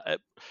are at.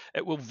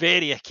 It will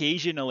very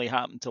occasionally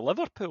happen to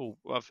Liverpool.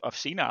 I've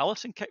seen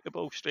Alisson kick the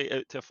ball straight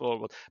out to a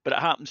forward, but it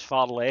happens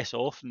far less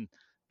often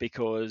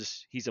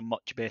because he's a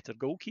much better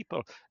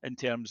goalkeeper in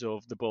terms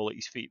of the ball at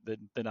his feet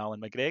than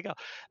Alan McGregor.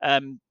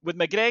 With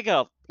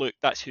McGregor, look,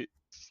 that's who.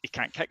 He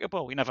can't kick the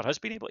ball. He never has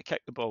been able to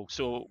kick the ball.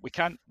 So we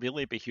can't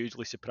really be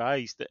hugely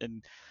surprised that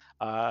in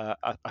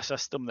a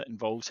system that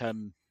involves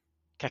him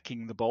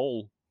kicking the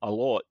ball a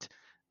lot,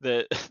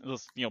 the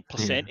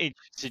percentage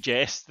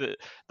suggests that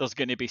there's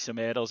going to be some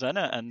errors in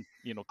it, and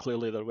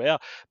clearly there were.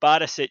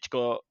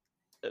 Barisic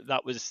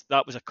that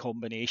was a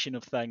combination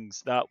of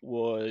things.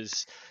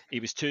 He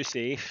was too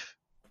safe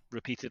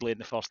repeatedly in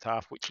the first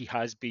half, which he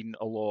has been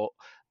a lot,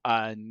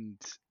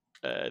 and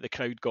the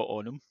crowd got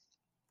on him.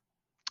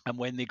 And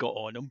when they got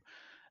on him,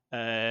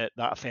 that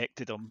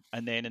affected him.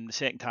 And then in the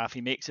second half,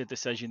 he makes a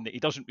decision that he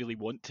doesn't really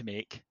want to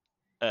make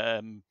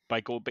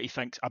but he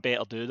thinks, I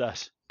better do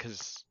this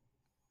because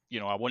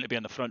I want to be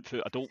on the front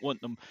foot. I don't want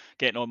them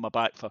getting on my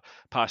back for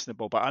passing the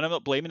ball. But I'm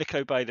not blaming the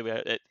crowd, by the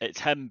way. It's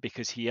him,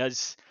 because he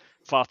is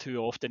far too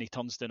often he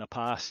turns down a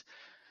pass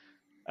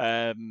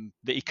that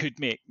he could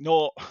make.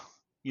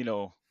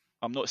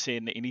 I'm not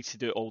saying that he needs to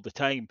do it all the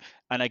time.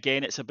 And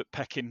again, it's about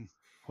picking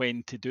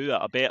when to do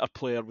that. A better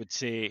player would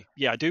say,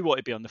 yeah, I do want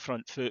to be on the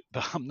front foot,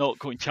 but I'm not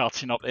going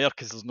charging up there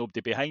because there's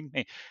nobody behind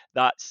me.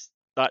 That's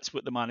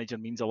what the manager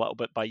means a little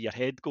bit by your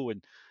head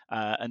going,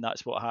 and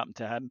that's what happened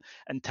to him.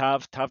 And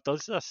Tav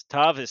does this.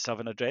 Tav is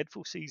having a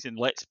dreadful season.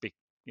 Let's be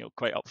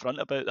quite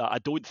upfront about that. I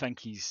don't think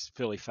he's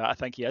fully fit. I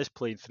think he is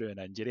playing through an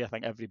injury. I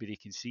think everybody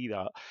can see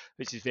that,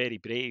 which is very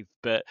brave.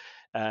 But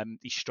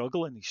he's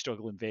struggling. He's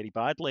struggling very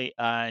badly,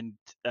 and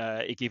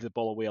he gave the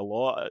ball away a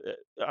lot.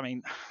 I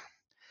mean,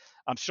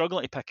 I'm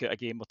struggling to pick out a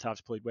game where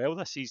Tav's played well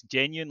this season,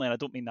 genuinely, and I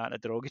don't mean that in a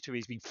derogatory way.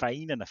 He's been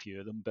fine in a few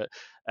of them, but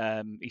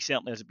he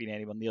certainly hasn't been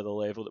anywhere near the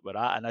level that we're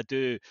at. And I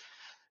do,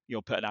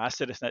 put an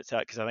asterisk next to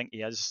that because I think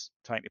he is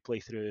trying to play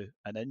through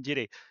an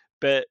injury.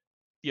 But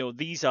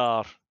these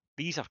are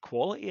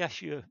quality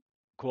issues,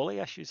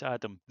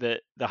 Adam. The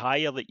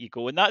higher that you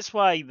go, and that's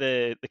why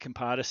the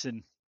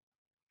comparison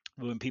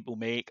when people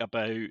make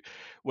about,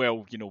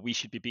 well, we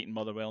should be beating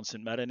Motherwell and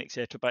St Mirren,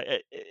 etc. But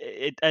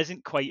it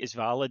isn't quite as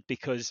valid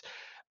because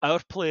our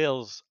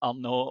players are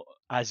not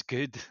as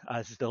good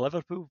as the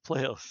Liverpool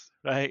players,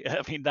 right?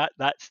 I mean,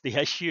 that's the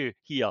issue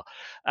here.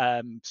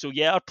 So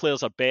yeah, our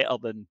players are better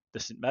than the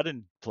St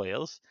Mirren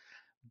players,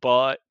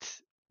 but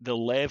the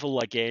level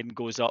again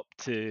goes up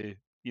to,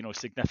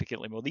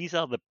 significantly more. These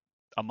are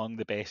among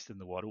the best in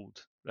the world,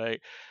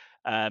 right?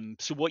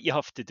 So what you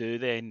have to do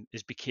then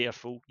is be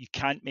careful. You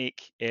can't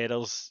make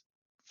errors,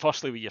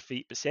 firstly with your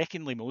feet, but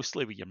secondly,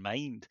 mostly with your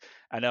mind.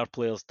 And our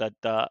players did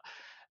that,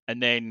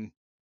 and then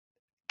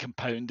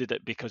compounded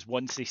it because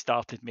once they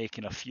started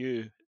making a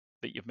few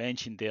that you've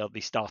mentioned there, they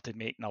started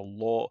making a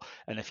lot.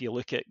 And if you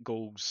look at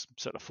goals,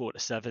 sort of 4 to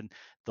 7,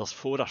 there's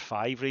 4 or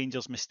 5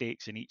 Rangers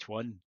mistakes in each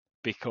one,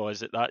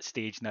 because at that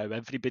stage now,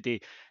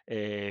 everybody,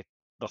 their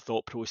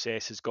thought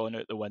process has gone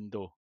out the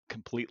window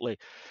completely.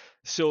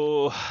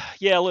 So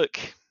yeah, look,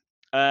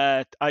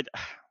 I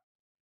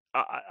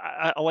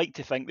like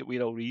to think that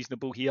we're all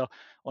reasonable here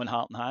on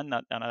Heart and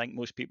Hand, and I think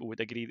most people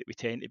would agree that we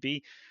tend to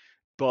be,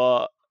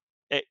 but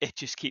it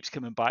just keeps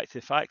coming back to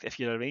the fact, if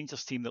you're a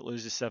Rangers team that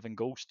loses 7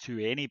 goals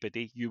to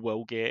anybody, you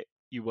will get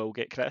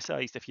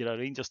criticised. If you're a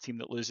Rangers team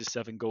that loses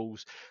 7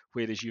 goals,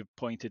 whereas you've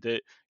pointed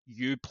out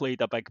you played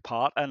a big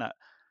part in it,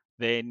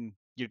 then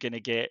you're gonna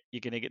get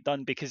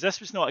done. Because this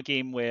was not a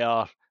game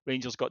where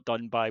Rangers got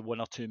done by 1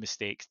 or 2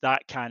 mistakes.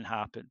 That can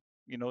happen.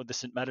 The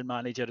St Mirren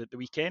manager at the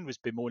weekend was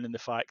bemoaning the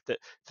fact that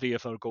 3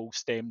 of our goals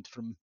stemmed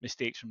from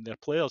mistakes from their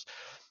players.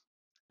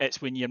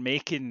 It's when you're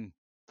making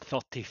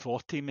 30,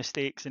 40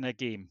 mistakes in a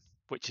game,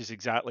 which is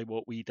exactly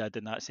what we did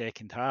in that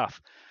second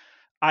half.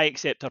 I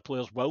accept our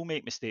players will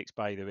make mistakes,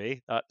 by the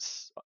way.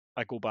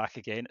 I go back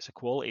again, it's a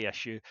quality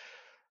issue.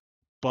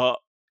 But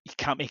you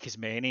can't make as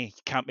many,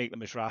 you can't make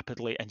them as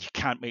rapidly, and you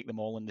can't make them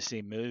all in the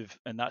same move.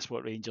 And that's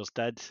what Rangers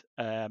did.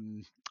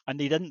 And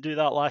they didn't do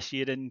that last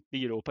year in the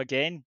Europa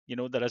again.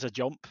 There is a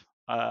jump.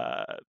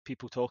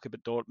 People talk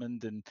about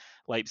Dortmund and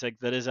Leipzig.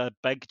 There is a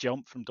big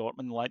jump from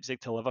Dortmund,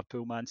 Leipzig to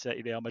Liverpool, Man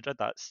City, Real Madrid.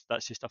 That's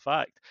just a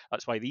fact.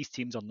 That's why these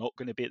teams are not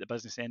going to be at the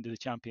business end of the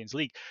Champions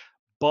League.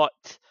 But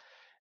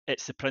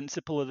it's the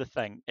principle of the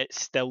thing. It's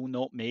still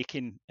not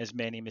making as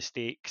many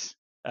mistakes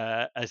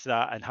as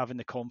that, and having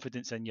the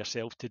confidence in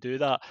yourself to do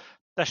that.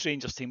 This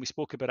Rangers team, we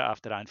spoke about it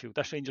after Anfield,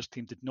 this Rangers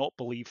team did not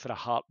believe for a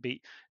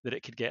heartbeat that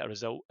it could get a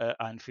result at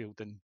Anfield,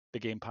 and the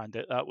game panned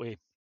out that way.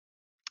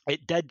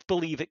 It did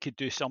believe it could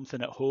do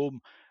something at home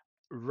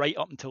right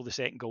up until the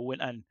second goal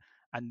went in,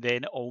 and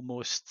then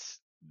almost,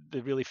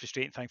 the really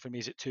frustrating thing for me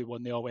is at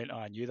 2-1 they all went,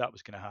 I knew that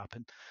was going to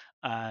happen,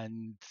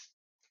 and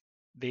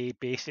they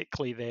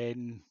basically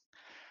then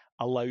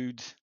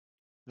allowed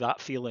that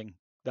feeling,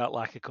 that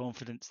lack of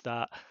confidence,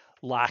 that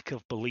lack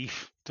of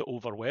belief to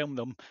overwhelm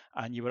them,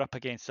 and you were up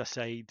against a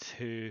side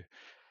who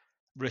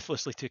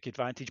ruthlessly took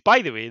advantage.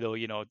 By the way, though,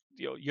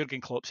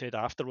 Jurgen Klopp said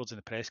afterwards in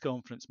the press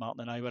conference,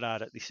 Martin and I were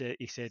at it,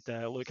 he said,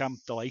 look, I'm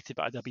delighted,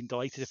 but I'd have been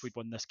delighted if we'd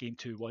won this game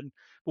 2-1.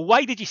 Well,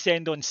 why did you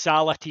send on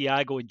Salah,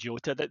 Thiago and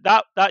Jota?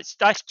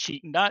 That's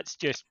cheating. That's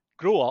just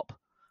grow up,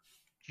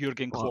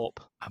 Jurgen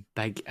Klopp. A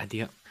big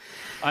idiot.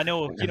 I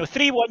know.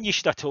 3-1, you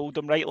should have told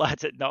them, right,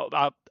 lads? No,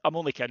 I'm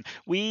only kidding.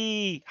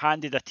 We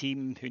handed a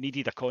team who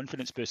needed a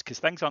confidence boost because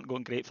things aren't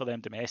going great for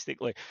them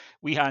domestically.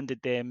 We handed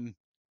them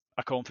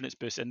a confidence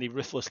boost and they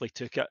ruthlessly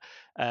took it.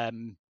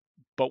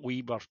 But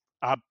we were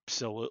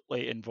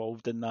absolutely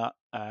involved in that,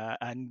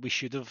 and we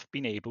should have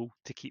been able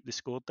to keep the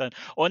score down.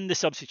 On the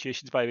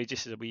substitutions, by the way,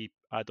 just as a wee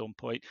add-on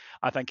point,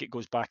 I think it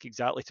goes back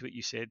exactly to what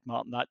you said,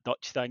 Martin, that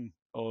Dutch thing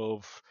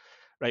of,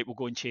 right, we'll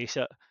go and chase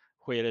it.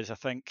 Whereas I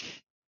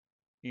think,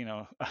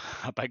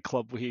 a big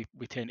club, we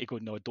tend to go,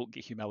 no, don't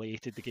get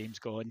humiliated, the game's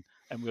gone,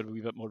 and we're a wee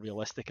bit more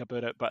realistic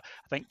about it. But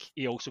I think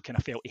he also kind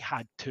of felt he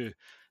had to.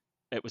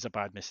 It was a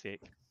bad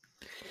mistake.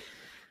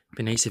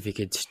 Be nice if he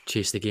could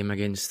chase the game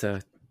against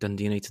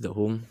Dundee United at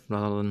home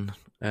rather than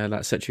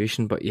that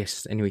situation. But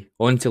yes, anyway,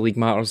 on to League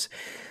Matters.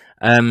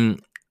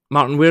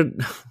 Martin,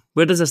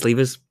 where does this leave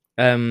us?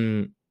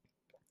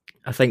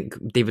 I think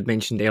David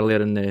mentioned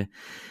earlier in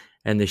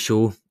the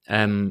show.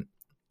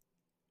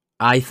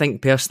 I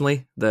think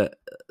personally that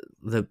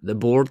the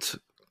board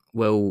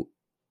will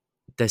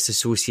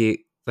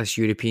disassociate this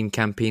European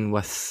campaign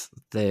with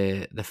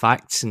the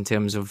facts in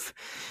terms of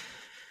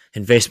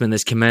investment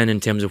that's come in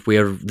terms of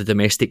where the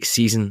domestic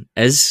season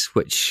is,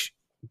 which,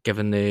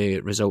 given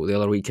the result the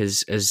other week,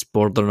 is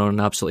bordering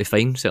on absolutely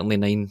fine.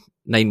 Certainly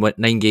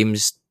nine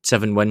games,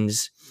 7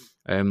 wins,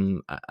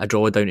 a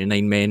draw down to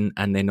 9 men,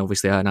 and then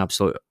obviously an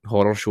absolute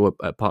horror show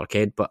at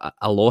Parkhead. But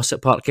a loss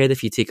at Parkhead,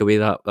 if you take away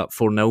that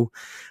 4-0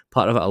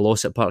 part of it, a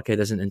loss at Parkhead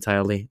isn't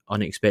entirely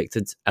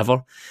unexpected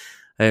ever.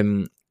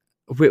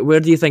 where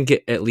do you think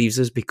it leaves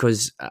us?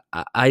 Because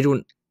I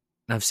don't.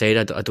 I've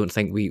said I don't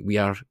think we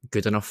are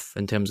good enough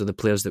in terms of the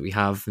players that we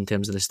have, in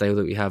terms of the style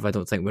that we have. I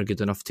don't think we're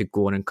good enough to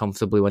go on and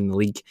comfortably win the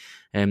league.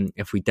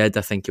 If we did,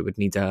 I think it would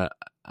need a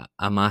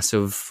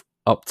massive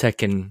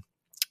uptick in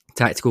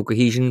tactical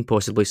cohesion,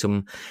 possibly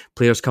some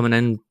players coming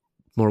in,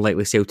 more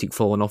likely Celtic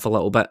falling off a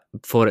little bit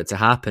for it to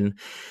happen.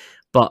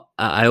 But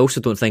I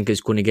also don't think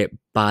it's going to get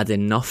bad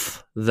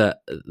enough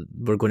that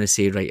we're going to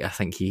say, right, I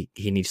think he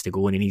needs to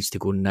go and he needs to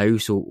go now.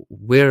 So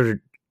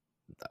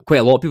quite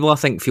a lot of people, I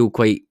think, feel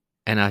quite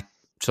in a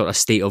sort of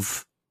state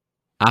of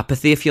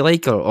apathy, if you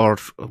like, or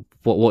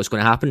what's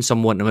going to happen.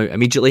 Some want him out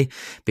immediately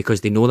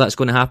because they know that's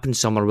going to happen.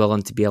 Some are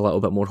willing to be a little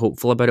bit more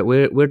hopeful about it.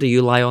 Where do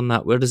you lie on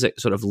that? Where does it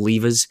sort of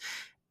leave us?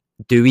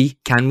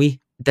 Can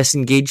we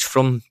disengage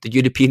from the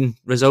European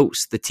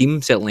results? The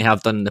team certainly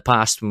have done in the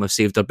past when we've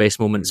saved our best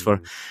moments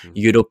for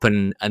Europe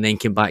and then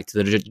came back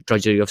to the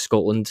drudgery of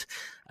Scotland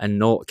and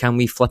not. Can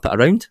we flip it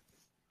around?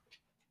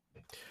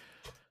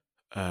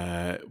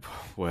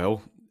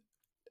 Well,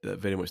 that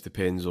very much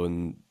depends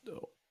on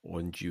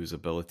Gio's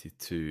ability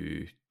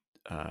to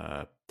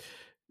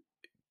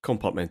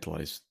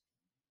compartmentalize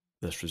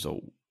this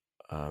result.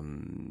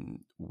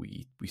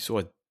 We saw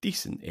a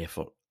decent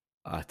effort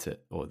at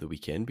it at the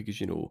weekend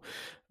because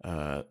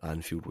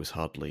Anfield was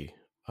hardly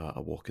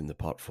a walk in the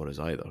park for us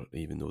either,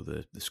 even though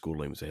the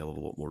scoreline was a hell of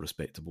a lot more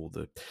respectable.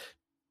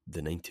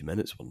 The 90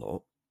 minutes were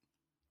not,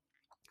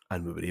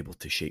 and we were able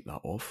to shake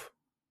that off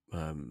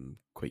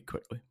quite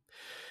quickly.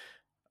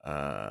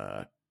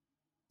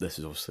 This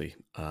is obviously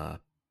a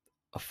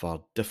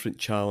far different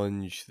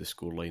challenge. The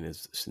scoreline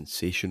is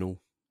sensational.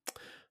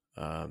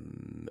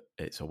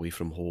 It's away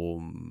from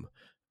home.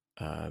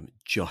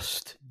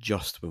 Just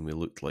when we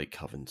looked like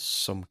having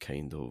some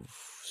kind of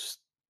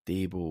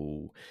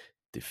stable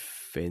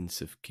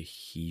defensive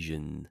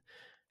cohesion,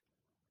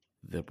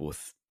 they're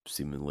both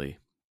seemingly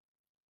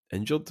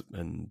injured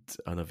and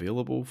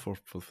unavailable for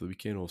the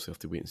weekend. Also have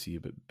to wait and see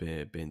about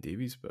Ben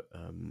Davies, but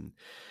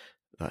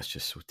that's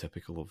just so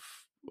typical of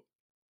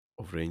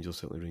Rangers,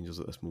 certainly Rangers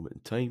at this moment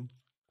in time.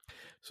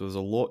 So there's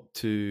a lot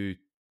to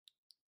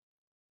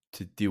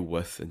deal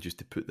with, and just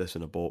to put this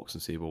in a box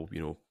and say, well,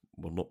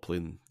 we're not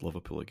playing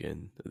Liverpool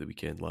again at the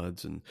weekend,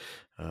 lads, and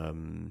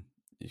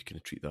you can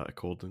treat that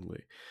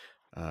accordingly.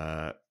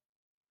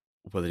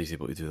 Whether he's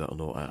able to do that or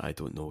not, I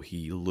don't know.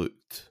 He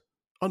looked,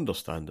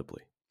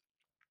 understandably,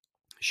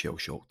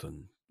 shell-shocked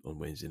on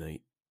Wednesday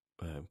night,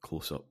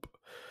 close up.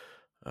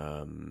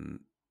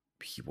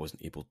 He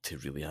wasn't able to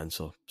really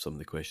answer some of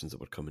the questions that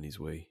were coming his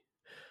way.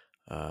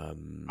 I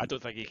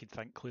don't think he could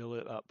think clearly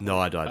at that point. No,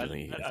 I don't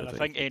think. I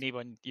think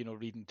anyone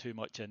reading too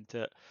much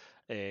into it,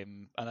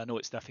 and I know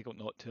it's difficult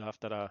not to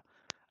after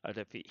a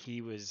defeat.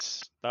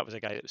 That was a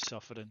guy that was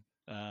suffering,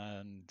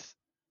 and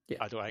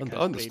I don't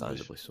think his brain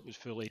was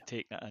fully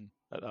taking it in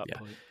at that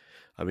point.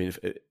 I mean,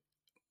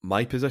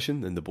 my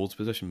position and the board's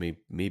position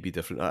may be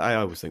different. I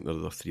always think there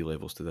are 3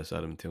 levels to this,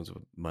 Adam, in terms of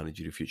a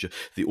managerial future.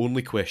 The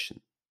only question,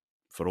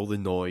 for all the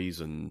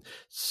noise and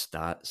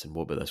stats and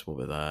what about this,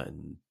 what about that,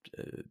 and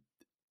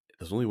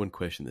there's only one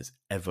question that's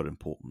ever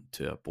important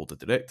to a board of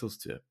directors,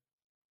 to a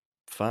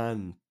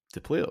fan, to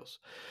players.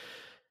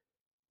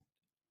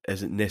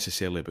 Isn't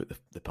necessarily about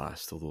the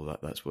past, although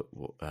that's what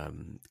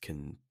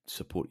can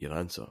support your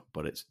answer.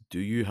 But it's, do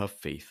you have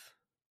faith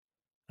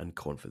and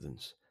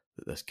confidence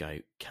that this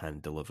guy can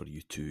deliver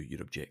you to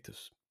your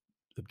objectives?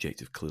 The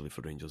objective clearly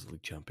for Rangers, the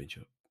League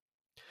Championship.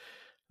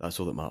 That's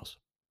all that matters.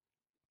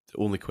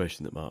 The only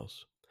question that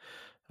matters.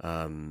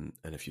 And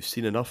if you've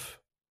seen enough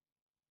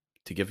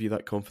to give you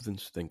that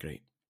confidence, then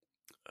great.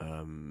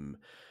 The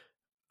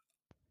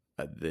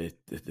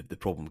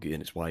problem,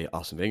 and it's why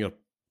Arsene Wenger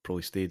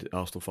probably stayed at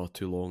Arsenal far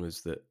too long,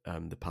 is that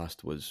the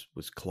past was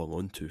clung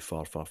on to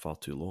far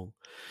too long.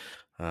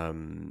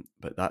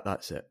 But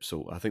that's it.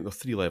 So I think there are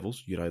 3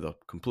 levels. You're either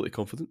completely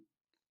confident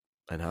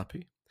and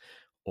happy,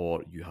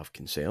 or you have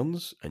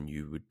concerns and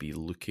you would be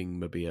looking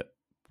maybe at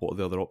what are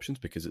the other options,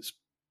 because it's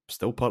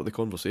still part of the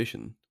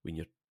conversation when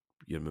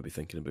you're maybe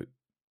thinking about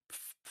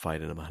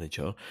firing a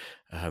manager.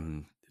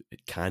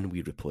 Can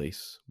we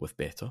replace with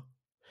better?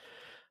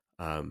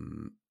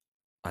 And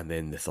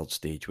then the third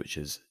stage, which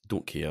is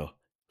don't care,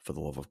 for the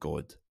love of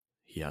God,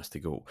 he has to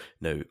go.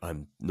 Now,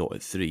 I'm not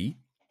at 3,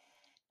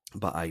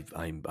 but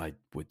I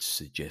would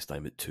suggest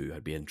I'm at 2.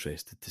 I'd be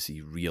interested to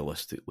see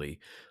realistically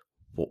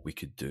what we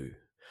could do,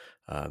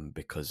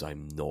 because I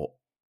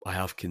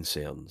have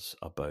concerns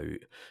about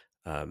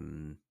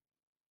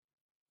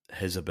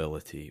his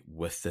ability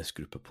with this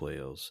group of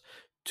players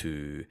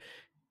to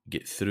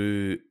get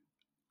through,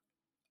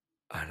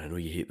 and I know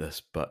you hate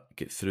this, but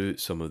get through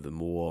some of the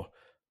more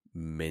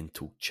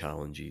mental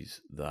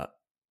challenges that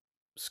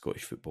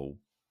Scottish football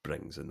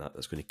brings, and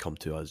that's going to come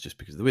to us just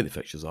because of the way the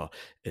fixtures are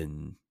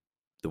in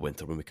the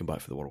winter when we come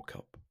back for the World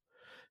Cup.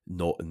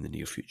 Not in the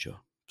near future.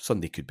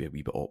 Sunday could be a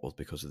wee bit awkward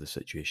because of the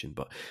situation,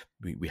 but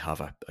we have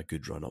a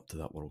good run up to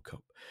that World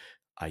Cup.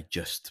 I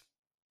just,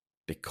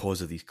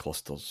 because of these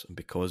clusters and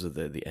because of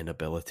the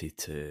inability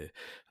to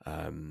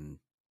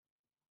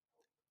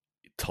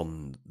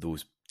turn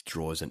those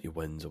draws into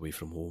wins away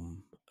from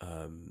home,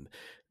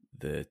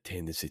 the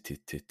tendency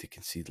to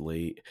concede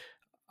late.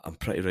 I'm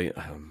pretty right.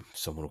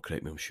 Someone will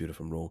correct me, I'm sure, if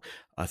I'm wrong.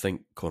 I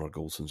think Connor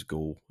Goldson's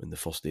goal in the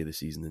first day of the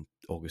season in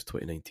August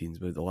 2019 is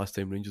about the last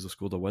time Rangers have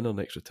scored a winner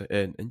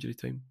in injury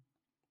time.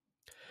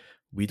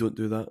 We don't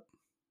do that.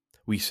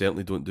 We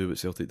certainly don't do what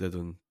Celtic did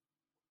on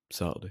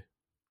Saturday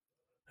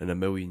in a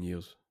million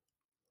years.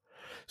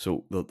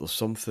 So there's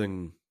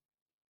something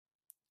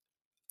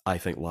I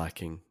think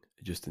lacking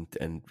just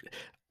in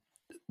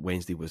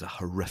Wednesday was a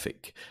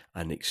horrific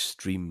and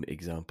extreme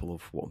example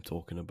of what I'm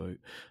talking about,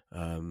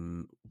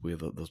 where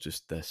there's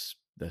just this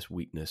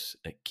weakness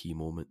at key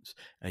moments,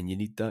 and you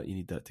need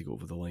that to go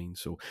over the line.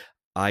 So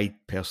I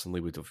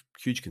personally would have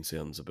huge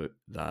concerns about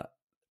that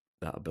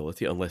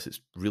ability, unless it's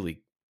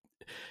really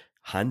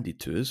handed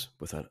to us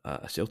with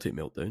a Celtic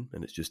meltdown,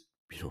 and it's just,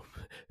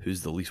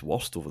 who's the least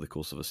worst over the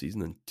course of a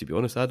season. And to be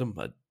honest, Adam,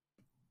 I'd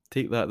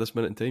take that at this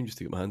minute in time just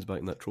to get my hands back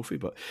in that trophy,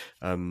 but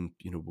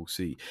we'll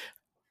see.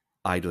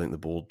 I don't think the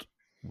board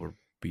will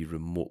be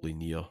remotely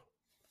near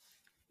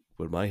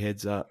where my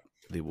head's at.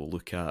 They will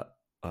look at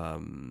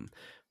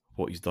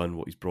what he's done,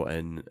 what he's brought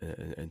in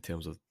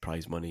terms of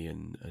prize money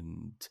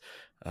and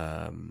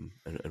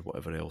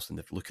whatever else, and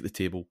if look at the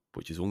table,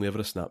 which is only ever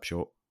a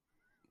snapshot,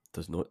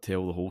 does not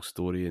tell the whole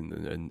story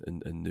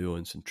and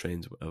nuance and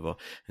trends, whatever,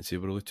 and say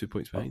we're only 2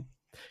 points behind.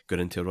 Going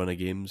into a run of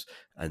games,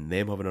 and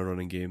them having a run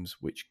of games,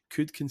 which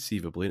could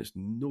conceivably, and it's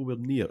nowhere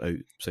near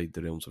outside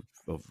the realms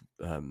of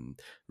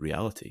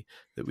reality,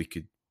 that we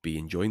could be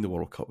enjoying the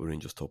World Cup with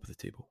Rangers top of the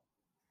table.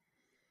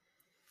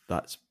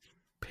 That's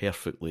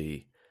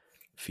perfectly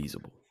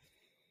feasible.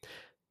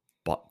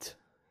 But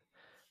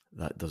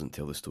that doesn't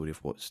tell the story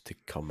of what's to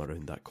come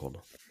around that corner.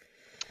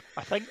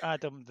 I think,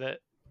 Adam, that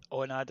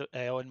on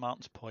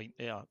Martin's point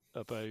there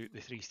about the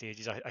three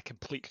stages, I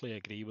completely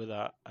agree with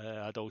that.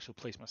 I'd also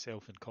place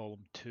myself in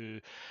column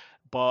 2,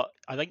 but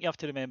I think you have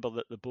to remember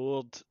that the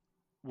board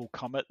will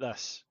come at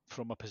this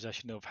from a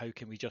position of how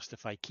can we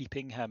justify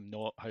keeping him,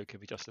 not how can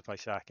we justify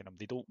sacking him.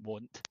 They don't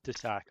want to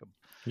sack him.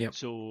 Yep.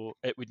 So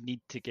it would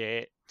need to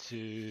get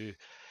to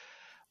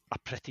a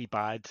pretty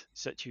bad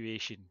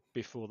situation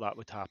before that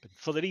would happen,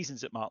 for the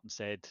reasons that Martin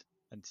said,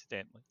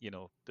 incidentally.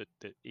 That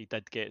he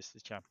did get us the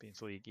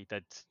Champions League, he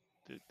did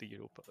the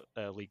Europa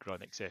League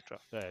run, etc.,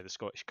 the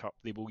Scottish Cup.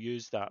 They will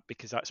use that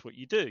because that's what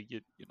you do.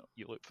 You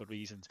look for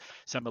reasons.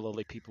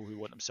 Similarly, people who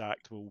want him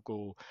sacked will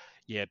go,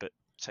 yeah, but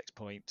 6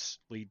 points,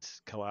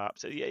 Leeds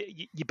collapse.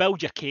 You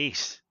build your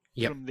case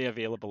from the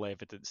available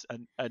evidence,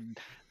 and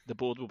the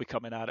board will be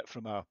coming at it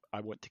from I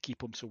want to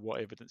keep him, so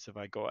what evidence have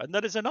I got? And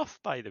there is enough,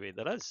 by the way.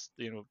 There is.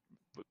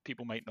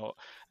 People might not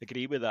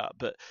agree with that,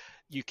 but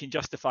you can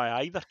justify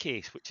either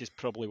case, which is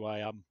probably why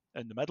I'm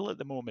in the middle at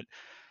the moment.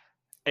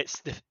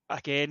 It's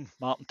again,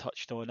 Martin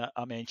touched on it.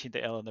 I mentioned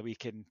it earlier in the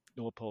week, and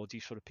no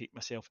apologies for repeating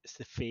myself. It's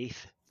the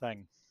faith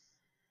thing.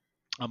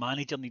 A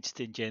manager needs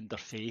to engender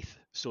faith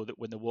so that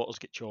when the waters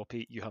get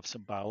choppy, you have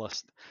some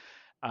ballast.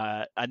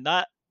 And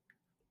that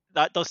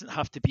doesn't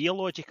have to be a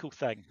logical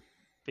thing,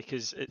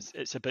 because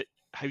it's about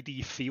how do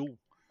you feel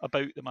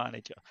about the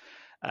manager.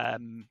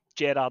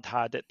 Gerrard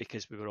had it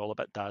because we were all a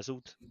bit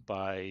dazzled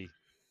by,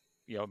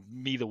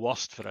 me the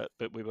worst for it,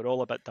 but we were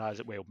all a bit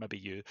dazzled. Well, maybe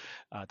you,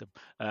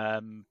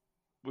 Adam.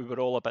 We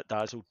were all a bit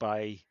dazzled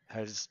by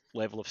his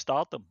level of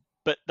stardom,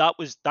 but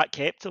that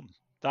kept him.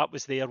 That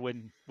was there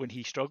when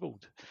he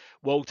struggled.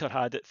 Walter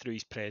had it through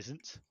his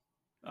presence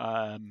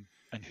and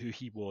who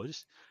he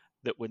was,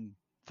 that when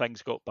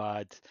things got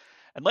bad.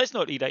 And let's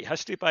not rewrite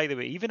history, by the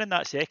way. Even in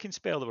that second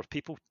spell, there were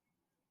people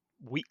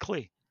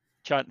weekly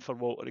chanting for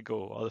Walter to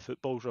go. Oh, the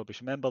football's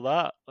rubbish. Remember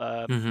that?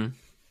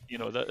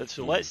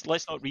 So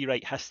let's not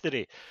rewrite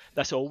history.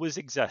 This always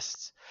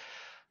exists.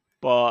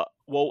 But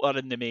Walter,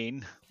 in the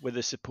main, with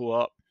the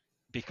support,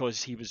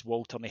 because he was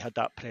Walter and he had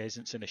that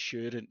presence and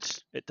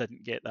assurance, it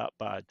didn't get that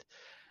bad.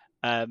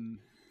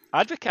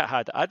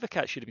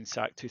 Advocat should have been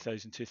sacked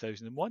 2000,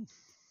 2001,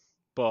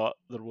 but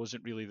there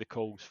wasn't really the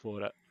calls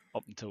for it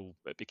up until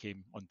it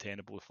became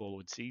untenable the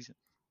following season.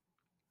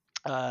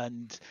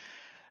 And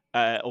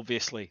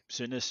obviously,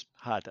 Souness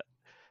had it.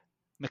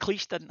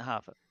 McLeish didn't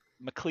have it.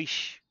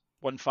 McLeish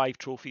won 5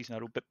 trophies in a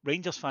row, but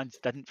Rangers fans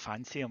didn't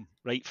fancy him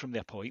right from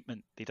the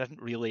appointment. They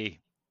didn't really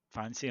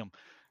fancy him.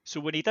 So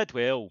when he did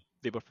well,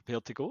 they were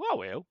prepared to go, oh,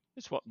 well,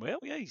 it's working well.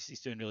 Yeah, he's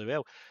doing really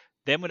well.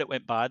 Then when it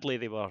went badly,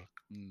 they were...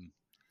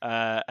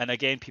 and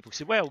again, people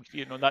say, well,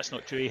 that's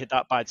not true. He had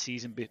that bad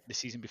season the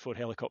season before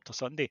Helicopter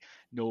Sunday.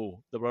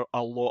 No, there were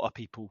a lot of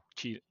people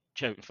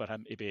shouting for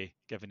him to be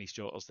given his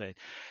jotters then.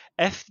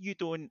 If you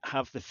don't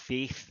have the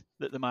faith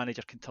that the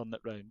manager can turn it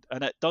round,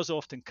 and it does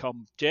often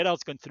come...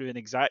 Gerrard's gone through an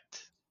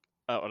exact...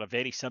 or a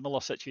very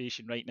similar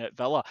situation right now at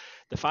Villa.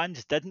 The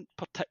fans didn't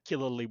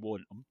particularly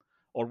want him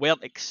or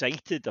weren't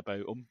excited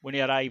about him when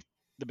he arrived.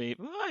 They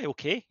were,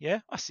 okay, yeah,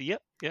 I see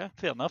it, yeah,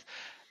 fair enough.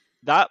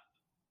 That,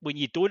 when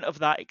you don't have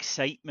that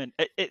excitement,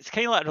 it's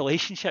kind of like a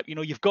relationship.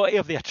 You've got to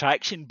have the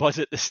attraction buzz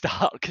at the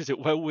start because it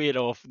will wear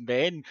off, and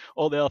then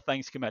all the other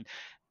things come in.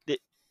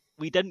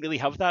 we didn't really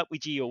have that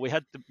with Gio. We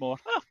had the more,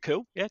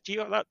 cool, yeah,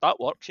 Gio, that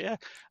works, yeah.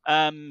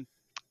 And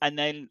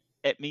then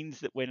it means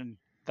that when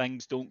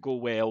things don't go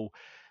well,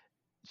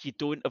 you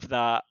don't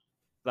have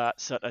that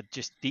sort of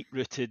just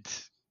deep-rooted,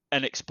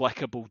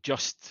 inexplicable,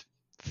 just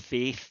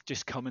faith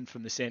just coming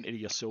from the centre of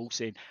your soul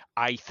saying,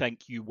 I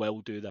think you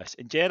will do this.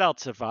 And Gerrard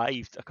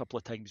survived a couple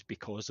of times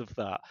because of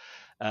that,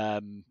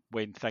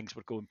 when things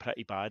were going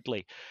pretty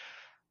badly.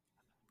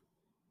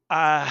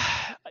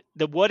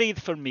 The worry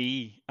for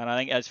me, and I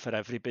think it's for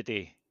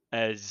everybody,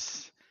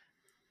 is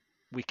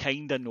we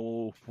kind of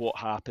know what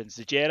happens.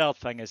 The Gerrard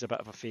thing is a bit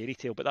of a fairy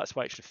tale, but that's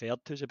why it's referred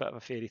to as a bit of a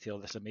fairy tale,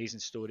 this amazing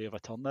story of a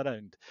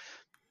turnaround.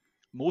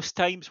 Most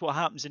times what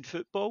happens in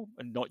football,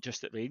 and not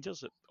just at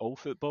Rangers, at all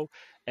football,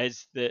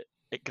 is that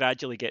it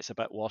gradually gets a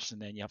bit worse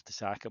and then you have to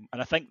sack him. And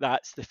I think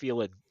that's the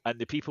feeling. And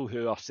the people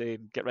who are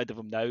saying, get rid of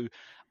him now,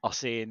 are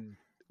saying,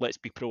 let's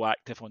be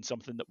proactive on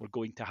something that we're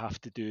going to have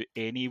to do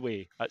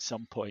anyway at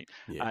some point.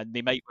 Yeah. And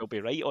they might well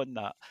be right on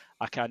that.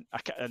 I can't,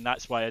 and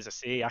that's why, as I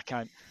say, I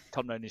can't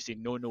turn around and say,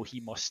 no,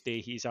 he must stay.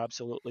 He's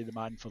absolutely the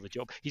man for the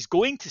job. He's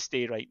going to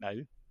stay right now.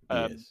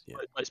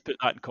 Let's put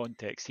that in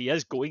context. He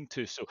is going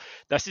to. So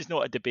this is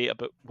not a debate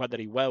about whether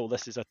he will.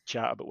 This is a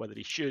chat about whether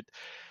he should.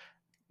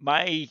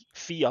 My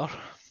fear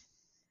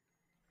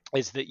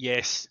is that,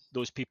 yes,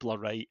 those people are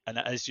right, and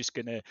it is just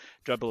going to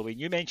dribble away.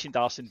 And you mentioned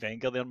Arsene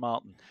Wenger there,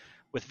 Martin.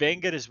 With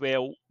Wenger as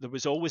well, there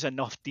was always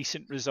enough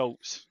decent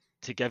results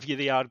to give you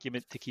the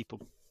argument to keep him.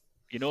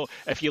 You know,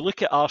 if you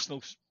look at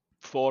Arsenal's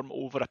form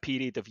over a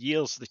period of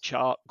years, the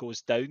chart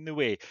goes down the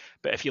way.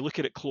 But if you look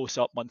at it close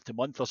up month to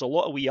month, there's a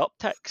lot of wee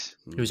upticks.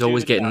 He was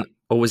always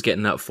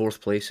getting that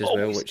fourth place as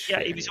well. Which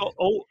he was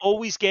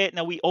always getting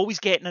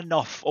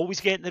enough,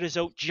 always getting the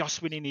result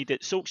just when he needed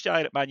it.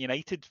 Solskjaer at Man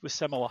United was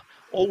similar,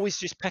 always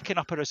just picking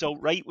up a result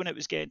right when it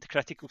was getting to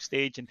critical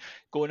stage and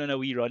going on a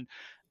wee run.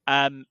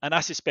 And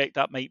I suspect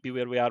that might be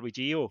where we are with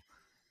Gio,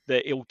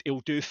 that he'll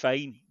do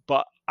fine,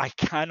 but I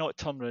cannot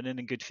turn around and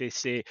in good faith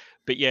say,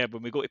 but yeah,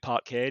 when we go to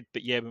Parkhead,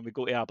 but yeah, when we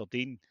go to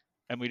Aberdeen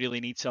and we really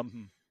need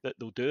something, that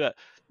they'll do it.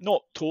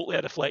 Not totally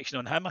a reflection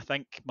on him. I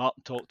think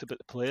Martin talked about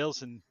the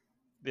players and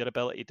their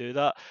ability to do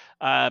that.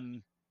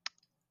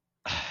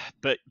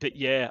 But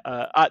yeah,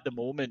 at the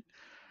moment,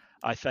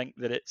 I think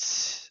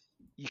that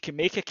you can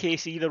make a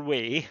case either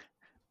way.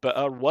 But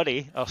our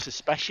worry, our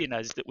suspicion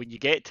is that when you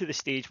get to the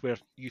stage where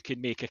you can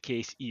make a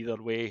case either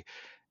way,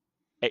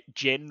 it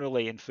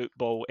generally in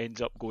football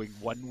ends up going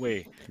one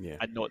way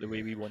and not the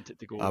way we want it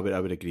to go. I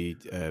would agree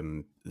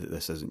that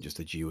this isn't just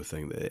a Gio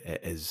thing, that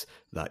it is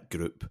that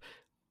group.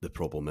 The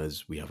problem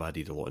is we have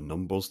added a lot of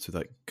numbers to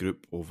that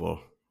group over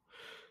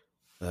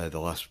the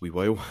last wee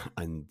while,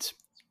 and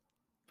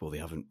well,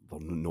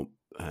 not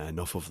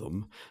enough of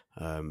them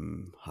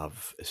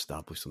have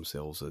established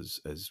themselves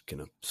as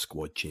kind of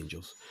squad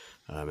changers,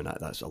 and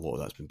that's a lot of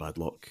that's been bad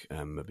luck.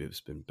 Maybe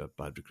it's been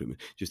bad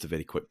recruitment. Just a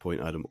very quick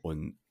point, Adam,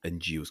 in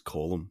Gio's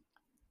column,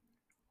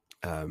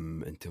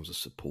 in terms of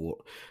support.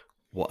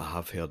 What I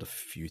have heard a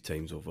few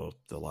times over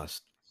the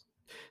last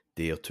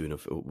day or two, and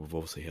we've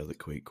obviously heard it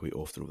quite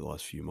often over the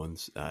last few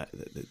months,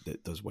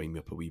 that does wind me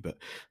up a wee bit,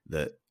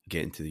 that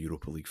getting to the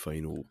Europa League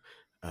final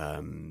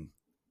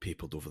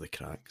papered over the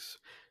cracks.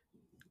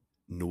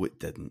 No, it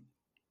didn't.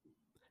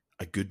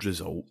 A good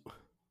result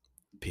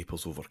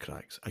papers over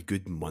cracks. A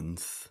good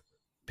month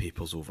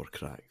papers over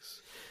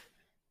cracks.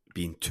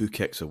 Being 2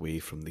 kicks away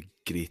from the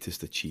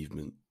greatest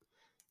achievement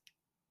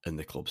in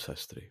the club's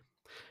history.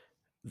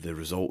 The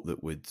result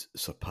that would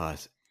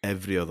surpass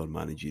every other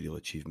managerial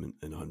achievement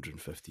in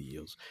 150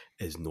 years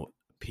is not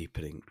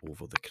papering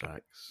over the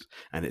cracks.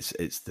 And it's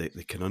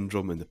the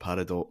conundrum and the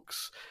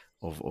paradox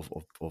of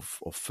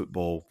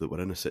football, that we're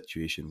in a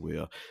situation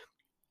where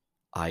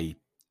I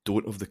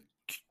don't have the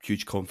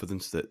huge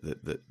confidence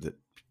that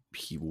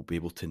he will be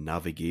able to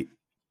navigate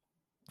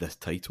this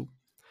title,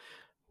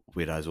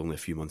 whereas only a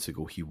few months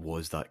ago he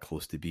was that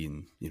close to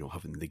being,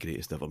 having the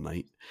greatest ever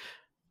night.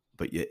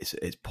 But yet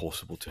it's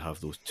possible to have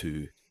those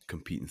two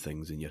competing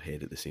things in your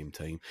head at the same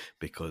time,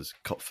 because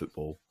cup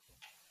football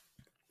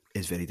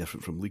is very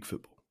different from league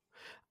football,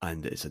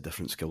 and it's a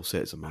different skill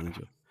set as a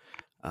manager.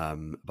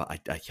 But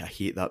I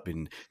hate that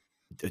being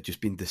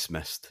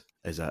dismissed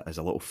as a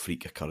little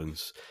freak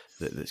occurrence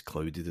that's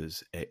clouded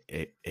as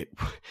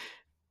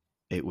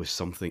it was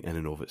something in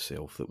and of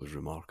itself that was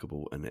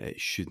remarkable, and it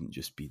shouldn't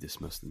just be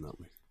dismissed in that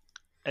way.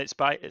 It's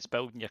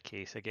building your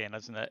case again,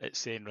 isn't it? It's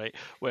saying, right,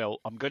 well,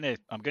 I'm gonna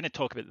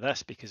talk about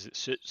this because it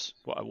suits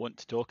what I want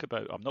to talk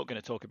about. I'm not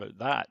going to talk about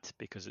that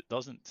because it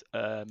doesn't.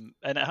 And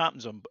it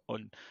happens on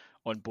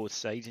both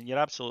sides, and you're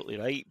absolutely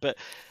right. But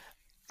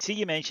see,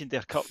 you mentioned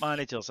their cup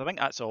managers. I think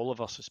that's all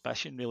of our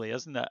suspicion, really,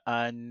 isn't it?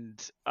 And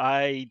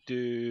I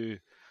do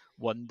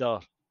wonder,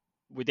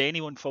 would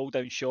anyone fall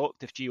down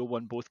shocked if Gio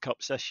won both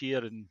cups this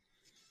year and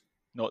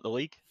not the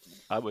league?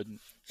 I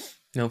wouldn't.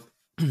 No,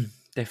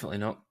 definitely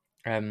not.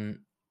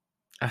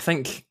 I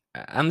think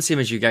I'm the same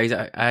as you guys.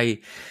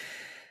 I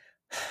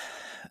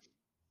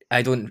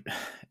don't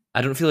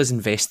feel as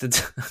invested.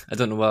 I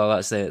don't know whether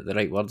that's the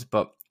right word,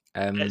 but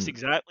it's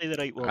exactly the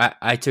right word.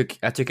 I took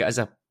it as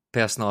a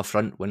personal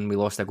affront when we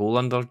lost a goal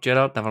under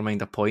Gerrard, never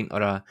mind a point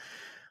or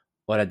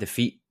a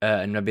defeat,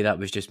 and maybe that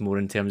was just more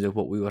in terms of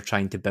what we were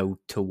trying to build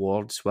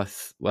towards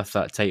with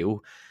that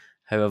title.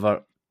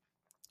 However,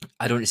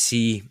 I don't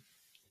see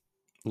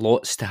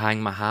lots to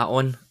hang my hat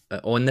on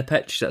the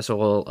pitch. That's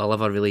all I'll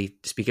ever really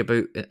speak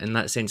about in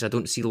that sense. I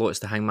don't see lots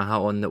to hang my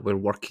hat on that we're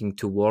working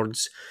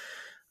towards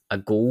a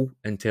goal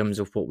in terms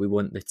of what we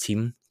want the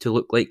team to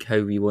look like, how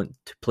we want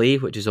to play,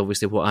 which is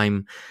obviously what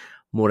I'm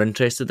more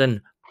interested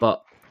in.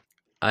 But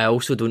I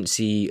also don't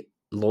see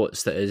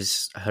lots that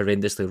is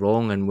horrendously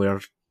wrong, and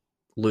we're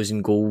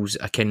losing goals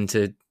akin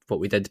to what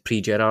we did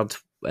pre-Gerrard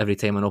every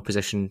time an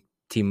opposition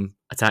team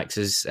attacks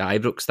us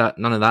at Ibrox. That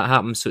none of that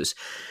happens. So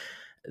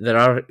there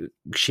are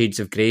shades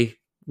of grey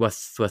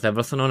with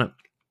everything on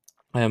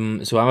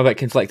it. So I'm a bit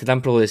conflicted.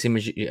 I'm probably the same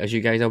as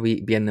you guys. I'll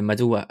be in the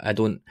middle. I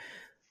don't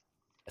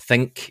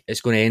think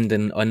it's going to end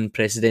in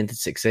unprecedented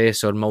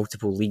success or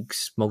multiple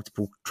leagues,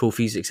 multiple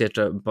trophies,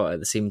 etc. But at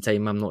the same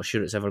time, I'm not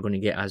sure it's ever going to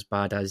get as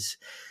bad as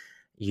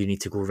you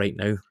need to go right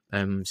now.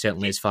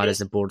 Certainly as far as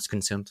the board's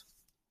concerned.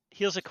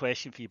 Here's a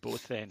question for you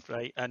both then,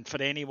 right? And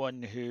for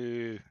anyone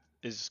who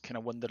is kind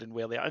of wondering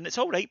where they are, and it's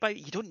all right, but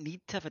you don't need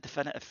to have a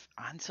definitive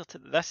answer to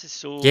this. Is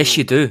so. Yes,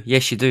 you do.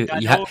 Yes, you do.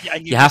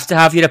 You have to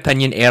have your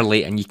opinion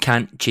early, and you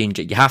can't change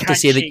it. You have to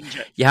say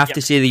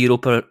to say the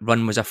Europa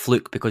run was a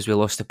fluke because we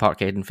lost to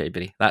Parkhead in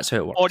February. That's how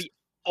it works.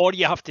 Or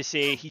you have to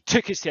say he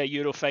took us to a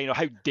Euro final.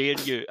 How dare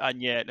you?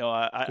 And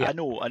I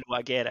know,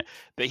 I get it.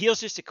 But here's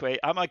just a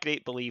question. I'm a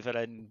great believer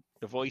in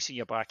the voice in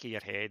your back of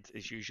your head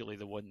is usually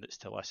the one that's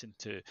to listen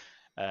to.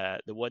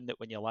 The one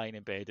that when you're lying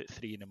in bed at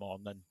 3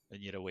 a.m.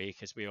 and you're awake,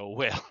 as we all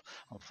will,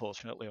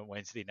 unfortunately, on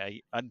Wednesday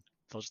night and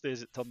Thursday,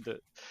 as it turned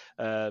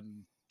out,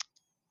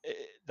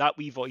 that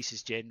wee voice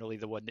is generally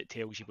the one that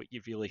tells you what you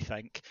really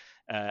think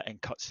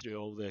and cuts through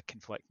all the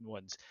conflicting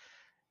ones.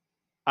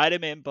 I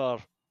remember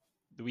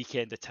the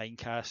weekend at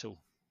Tynecastle,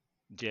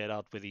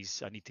 Gerrard with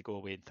his, I need to go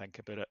away and think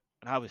about it,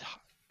 and I was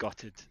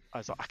gutted. I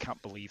was like, I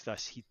can't believe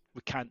this.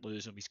 We can't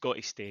lose him. He's got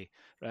to stay,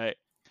 right?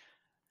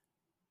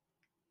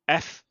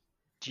 If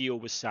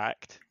Gio was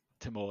sacked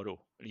tomorrow,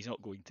 and he's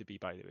not going to be,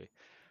 by the way,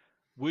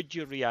 would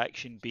your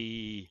reaction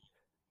be,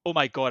 oh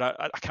my God,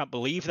 I can't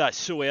believe that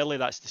so early,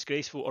 that's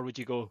disgraceful? Or would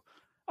you go,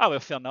 oh, well,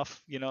 fair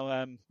enough,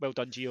 well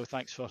done, Gio,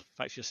 thanks for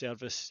your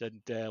service,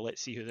 and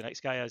let's see who the next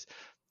guy is?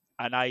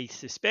 And I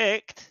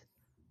suspect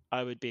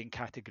I would be in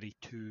category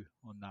 2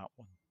 on that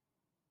one.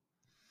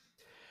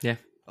 Yeah.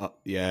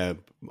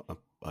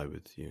 I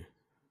would, yeah.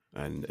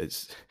 And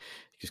it's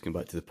just going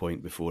back to the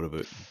point before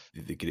about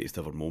the greatest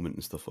ever moment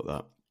and stuff like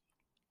that.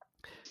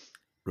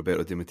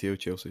 Roberto Di Matteo,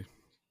 Chelsea.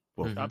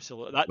 Well,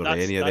 absolutely. Were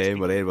any of them?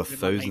 Were there with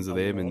thousands of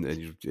them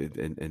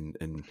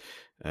in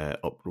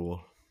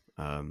uproar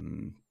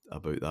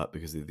about that,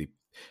 because they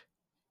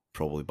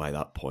probably by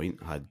that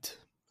point had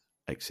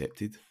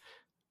accepted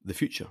the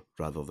future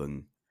rather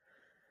than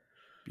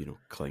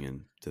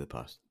clinging to the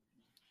past.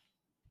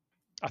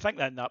 I think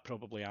then that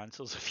probably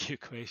answers a few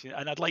questions,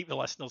 and I'd like the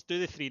listeners do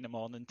the 3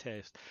 a.m.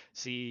 test,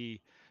 see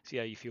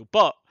how you feel.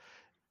 But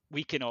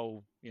we can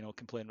all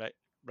complain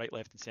right,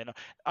 left, and centre.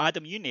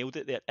 Adam, you nailed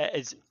it there. It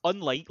is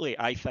unlikely,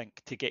 I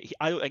think, to get.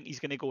 I don't think he's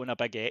going to go on a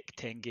big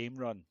 10-game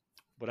run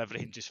where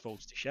everything just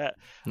falls to shit.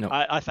 No.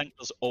 I think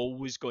there's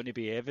always going to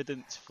be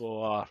evidence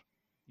for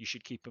you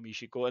should keep him, you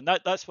should go, and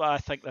that's why I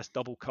think this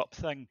double cup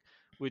thing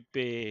would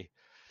be.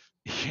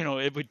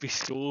 It would be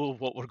so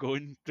what we're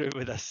going through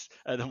with this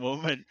at the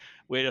moment,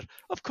 where,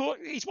 of course,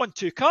 he's won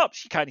 2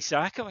 cups. You can't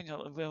sack him. And you're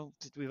like, well,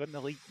 did we win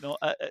the league? No.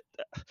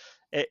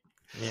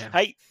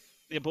 Hey,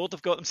 the board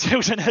have got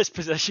themselves in this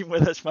position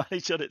with this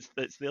manager.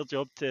 It's their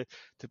job to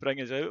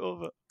bring us out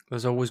of it.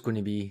 There's always going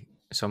to be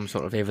some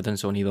sort of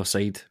evidence on either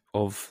side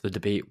of the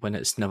debate when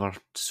it's never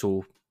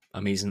so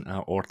amazing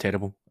or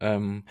terrible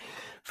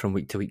from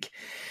week to week.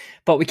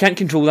 But we can't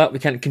control that. We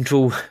can't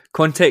control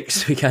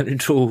context. We can't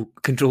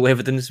control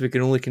evidence. We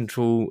can only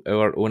control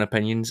our own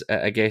opinions,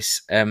 I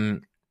guess.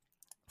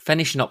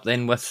 Finishing up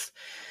then with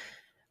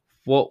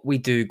what we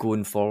do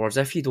going forwards.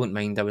 If you don't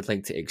mind, I would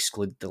like to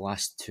exclude the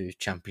last 2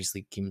 Champions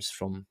League games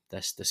from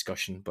this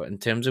discussion. But in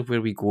terms of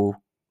where we go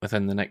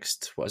within the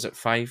next,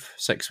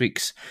 5-6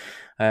 weeks,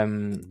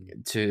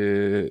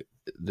 to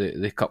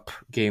the Cup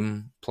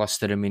game plus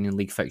the remaining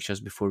league fixtures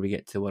before we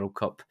get to the World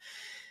Cup,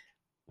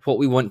 what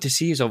we want to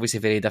see is obviously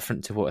very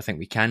different to what I think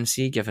we can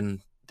see,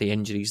 given the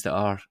injuries that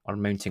are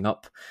mounting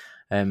up.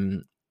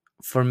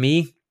 For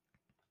me,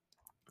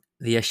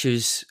 the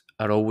issues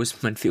are always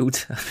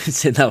midfield. I've been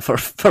saying that for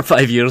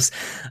 5 years.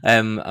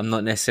 I'm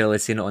not necessarily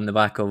saying it on the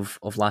back of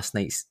last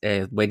night's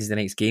Wednesday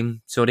night's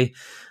game. Sorry.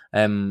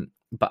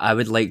 But I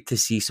would like to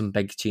see some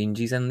big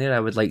changes in there. I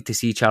would like to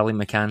see Charlie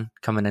McCann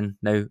coming in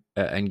now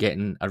and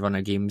getting a run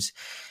of games,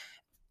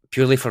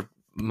 purely for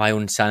my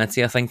own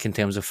sanity, I think, in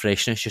terms of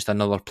freshness. Just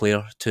another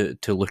player to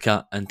look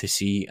at and to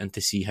see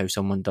how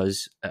someone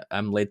does.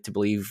 I'm led to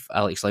believe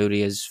Alex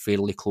Lowry is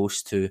fairly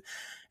close to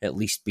at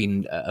least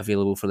being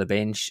available for the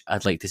bench.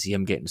 I'd like to see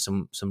him getting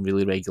some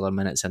really regular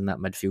minutes in that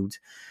midfield.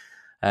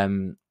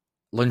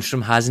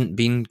 Lundstram hasn't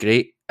been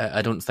great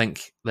I don't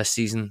think this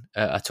season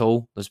at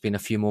all. There's been a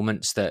few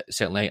moments that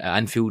certainly at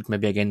Anfield,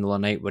 maybe again the other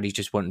night, where he's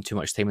just wanting too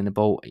much time in the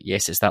ball.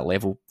 Yes, it's that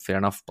level, fair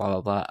enough, blah,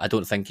 blah, blah. I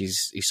don't think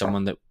he's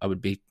someone that I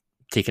would be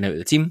taking out of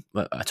the team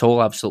at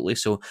all, absolutely.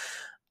 So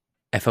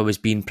if I was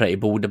being pretty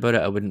bold about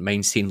it, I wouldn't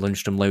mind seeing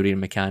Lundstram, Lowry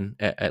and McCann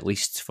at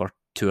least for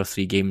 2 or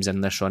 3 games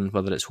in this run,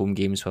 whether it's home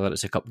games, whether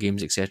it's a cup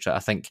games, etc. I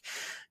think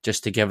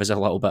just to give us a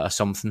little bit of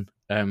something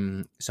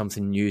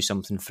new,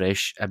 something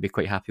fresh, I'd be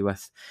quite happy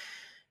with.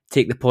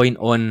 Take the point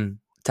on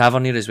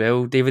Tavernier as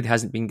well. David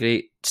hasn't been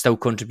great, still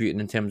contributing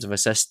in terms of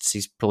assists.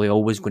 He's probably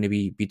always going to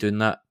be doing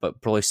that,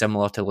 but probably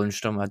similar to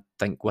Lundstram, I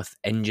think with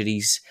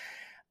injuries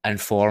and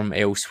form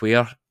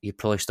elsewhere, you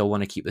probably still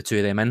want to keep the two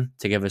of them in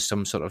to give us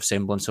some sort of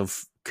semblance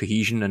of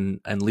cohesion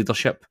and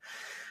leadership.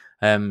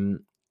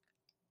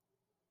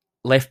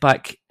 Left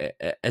back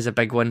is a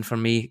big one for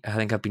me. I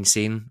think I've been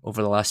saying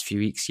over the last few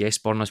weeks, yes,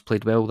 Borna's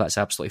played well, that's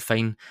absolutely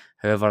fine.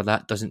 However,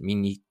 that doesn't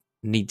mean he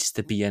needs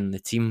to be in the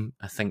team.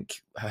 I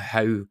think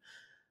how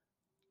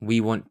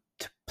we want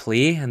to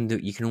play, and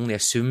you can only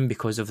assume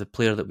because of the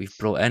player that we've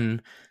brought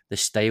in, the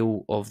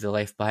style of the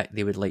left back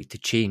they would like to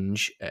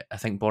change. I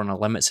think Borna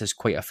limits us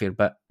quite a fair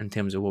bit in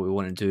terms of what we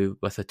want to do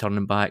with the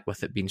turning back,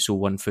 with it being so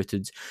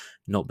one-footed,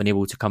 not being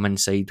able to come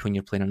inside when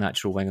you're playing a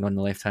natural winger on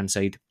the left-hand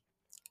side.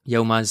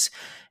 Yilmaz,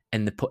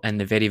 in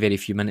the very, very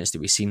few minutes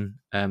that we've seen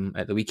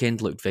at the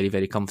weekend, looked very,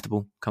 very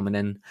comfortable coming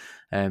in,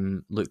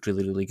 looked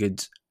really, really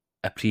good.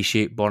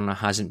 Appreciate Borna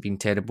hasn't been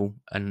terrible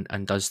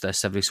and does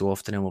this every so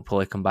often and will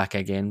probably come back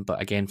again.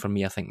 But again, for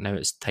me, I think now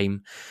it's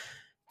time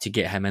to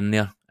get him in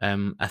there.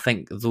 I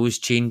think those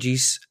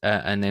changes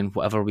and then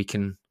whatever we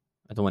can,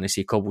 I don't want to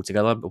say cobble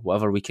together, but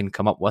whatever we can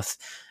come up with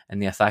in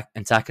the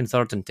attacking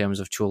third in terms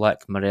of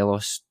Čolak,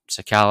 Morelos,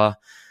 Sakala,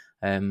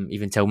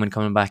 even Tillman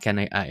coming back in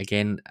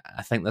again,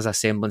 I think there's a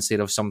semblance there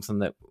of something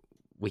that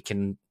we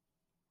can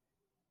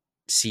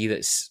see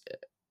that's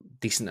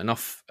decent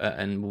enough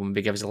and will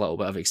maybe give us a little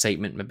bit of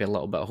excitement, maybe a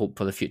little bit of hope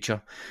for the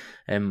future.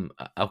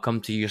 I'll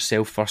come to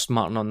yourself first,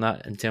 Martin, on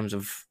that in terms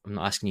of, I'm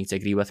not asking you to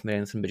agree with me or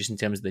anything, but just in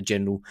terms of the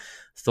general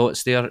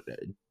thoughts there.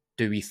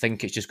 Do we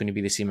think it's just going to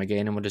be the same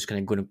again and we're just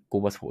going to go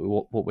with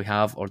what we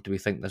have, or do we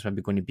think there's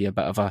maybe going to be a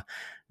bit of a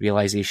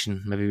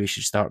realisation, maybe we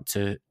should start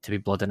to be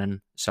blooding in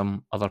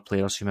some other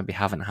players who maybe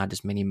haven't had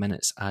as many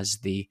minutes as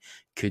they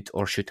could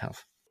or should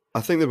have?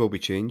 I think there will be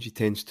change. He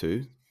tends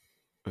to.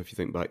 If you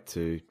think back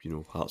to,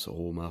 Hearts at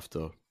home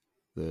after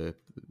the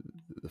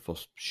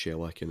first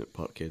shellacking at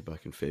Parkhead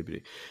back in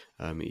February,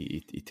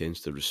 he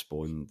tends to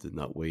respond in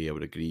that way. I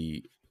would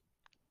agree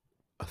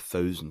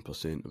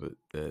 1,000% about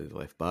the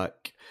left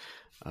back.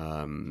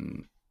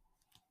 Blood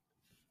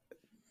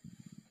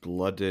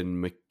in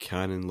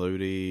McCann and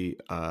Lowry.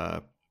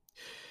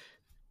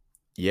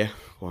 Yeah,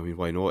 well, I mean,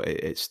 why not?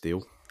 It's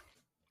stale.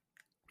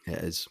 It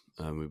is.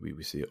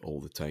 We see it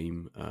all the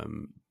time.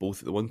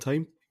 Both at the one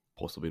time.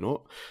 Possibly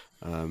not,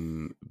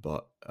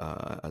 but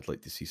I'd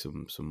like to see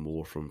some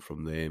more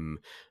from them,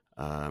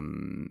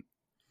 and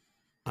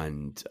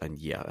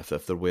yeah,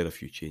 if there were a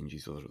few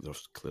changes,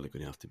 there's clearly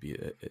going to have to be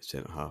at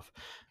centre half.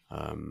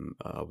 I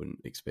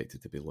wouldn't expect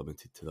it to be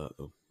limited to that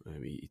though.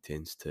 He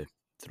tends to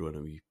throw in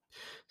a wee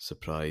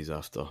surprise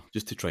after,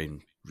 just to try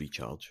and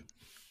recharge,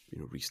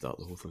 restart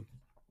the whole thing.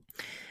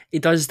 He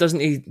does,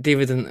 doesn't he,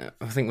 David? And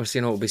I think we're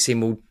saying it'll be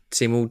same old.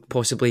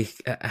 Possibly,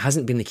 it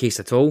hasn't been the case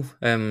at all.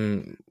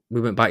 We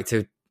went back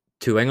to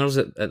 2 wingers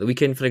at the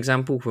weekend, for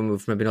example, when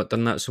we've maybe not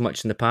done that so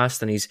much in the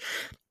past, and he's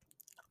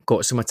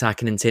got some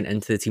attacking intent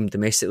into the team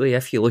domestically.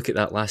 If you look at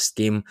that last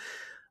game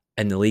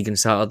in the league on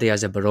Saturday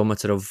as a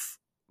barometer of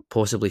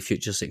possibly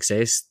future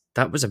success,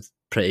 that was a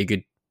pretty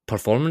good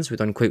performance. We've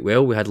done quite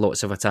well. We had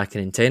lots of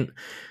attacking intent.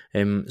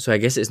 So I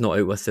guess it's not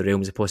out with the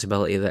realms of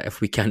possibility that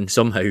if we can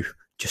somehow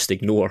just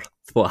ignore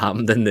what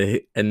happened in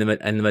the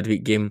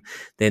midweek game,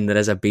 then there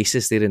is a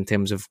basis there in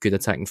terms of good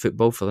attacking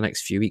football for the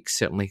next few weeks,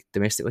 certainly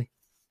domestically.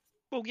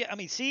 Well, yeah, I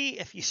mean, see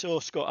if you saw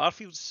Scott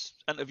Arfield's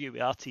interview with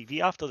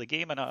RTV after the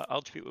game, and I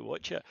urge people to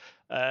watch it.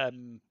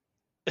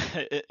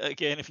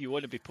 Again, if you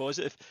want to be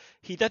positive,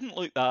 he didn't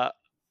look that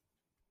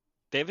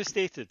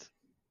devastated,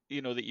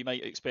 that you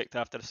might expect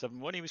after a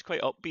 7-1. He was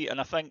quite upbeat, and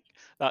I think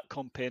that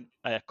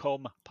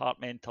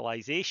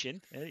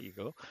compartmentalisation, there you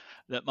go,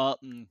 that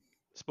Martin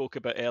spoke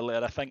about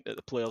earlier, I think that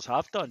the players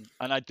have done.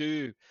 And I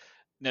do,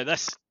 now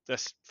this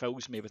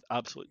fills me with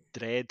absolute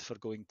dread for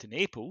going to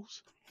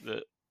Naples,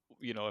 that,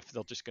 if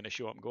they're just going to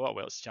show up and go, oh,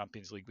 well, it's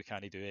Champions League, we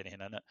can't do anything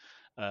in it,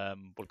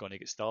 we're going to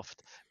get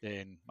stuffed,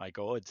 then, my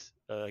God,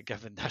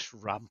 given this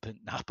rampant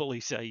Napoli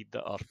side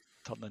that are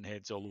turning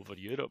heads all over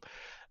Europe,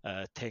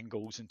 10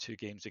 goals in 2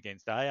 games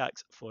against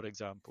Ajax, for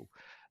example,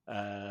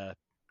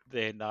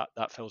 then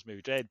that fills me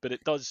with dread. But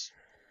it does,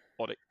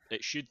 or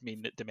it should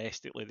mean that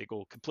domestically they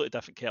go completely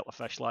different kettle of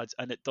fish, lads,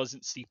 and it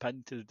doesn't seep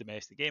into the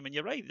domestic game. And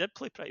you're right, they did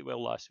play pretty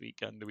well last week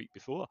and the week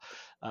before.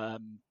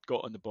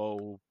 Got on the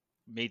ball,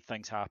 made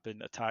things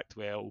happen, attacked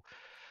well,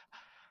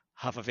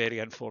 have a very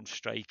informed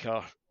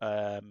striker.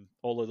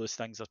 All of those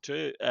things are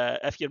true.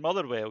 If you're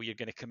Motherwell, you're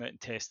going to come out and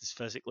test us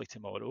physically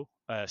tomorrow.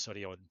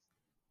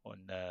 On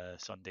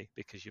Sunday,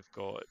 because you've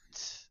got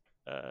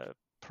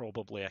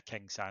probably a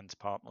King Sands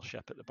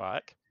partnership at the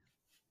back,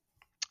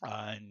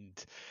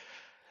 and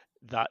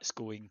that's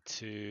going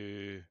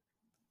to.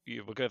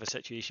 We're going to have a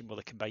situation where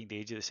the combined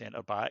age of the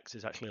centre backs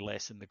is actually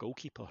less than the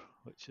goalkeeper,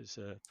 which is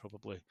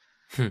probably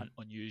an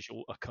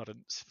unusual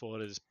occurrence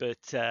for us. But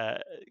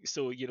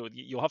so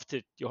you'll have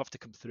to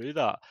come through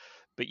that,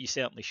 but you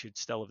certainly should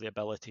still have the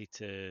ability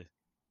to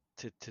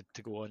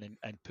go on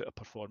and put a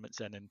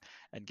performance in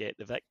and get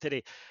the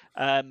victory.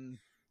 And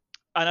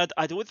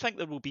I don't think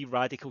there will be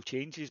radical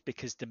changes,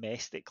 because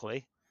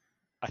domestically,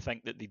 I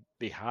think that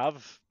they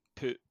have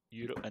put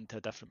Europe into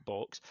a different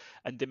box,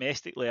 and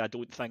domestically, I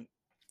don't think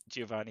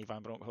Giovanni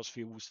Van Bronckhorst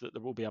feels that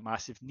there will be a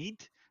massive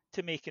need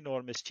to make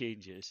enormous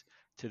changes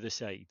to the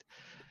side.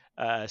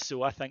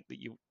 So I think that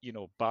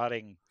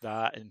barring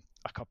that and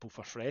a couple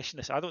for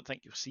freshness, I don't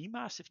think you'll see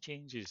massive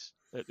changes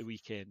at the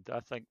weekend. I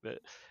think that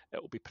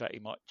it will be pretty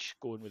much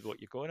going with what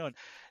you're going on.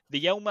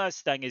 The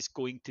Yilmaz thing is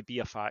going to be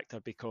a factor,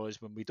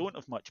 because when we don't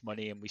have much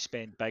money and we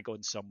spend big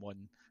on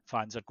someone,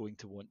 fans are going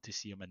to want to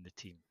see him in the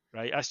team,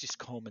 right? That's just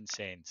common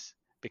sense,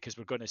 because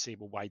we're going to say,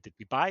 well, why did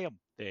we buy him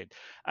then?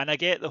 And I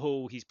get the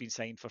whole he's been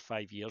signed for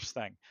 5 years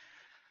thing,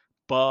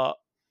 but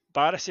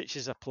Barisic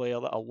is a player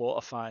that a lot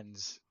of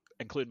fans,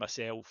 including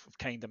myself, have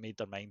kind of made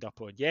their mind up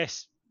on.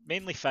 Yes,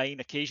 mainly fine,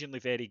 occasionally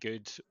very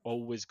good,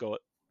 always got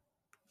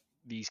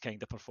these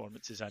kind of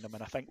performances in him,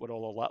 and I think we're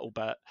all a little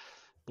bit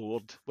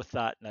bored with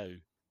that now,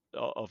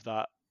 of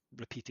that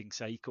repeating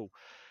cycle.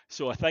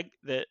 So I think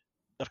that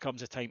there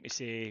comes a time to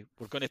say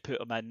we're going to put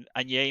him in,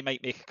 and yeah, he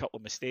might make a couple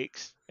of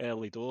mistakes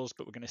early doors,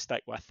 but we're going to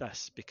stick with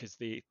this, because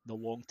the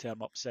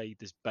long-term upside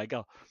is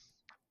bigger.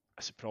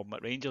 That's a problem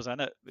at Rangers,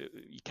 isn't it?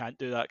 You can't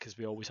do that, because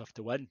we always have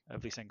to win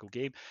every single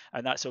game,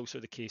 and that's also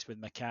the case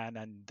with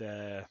McCann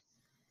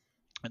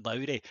and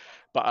Lowry.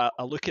 But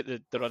I look at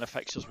the run of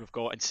fixtures we've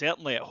got, and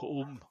certainly at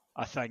home,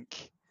 I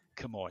think,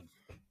 come on,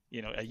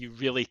 are you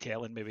really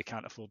telling me we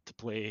can't afford to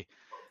play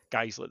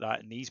guys like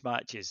that in these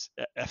matches?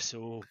 If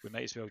so, we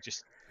might as well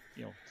just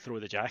throw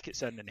the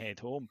jackets in and head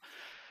home.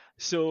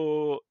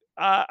 So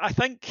I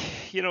think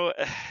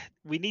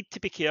we need to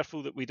be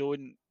careful that we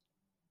don't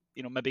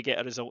maybe get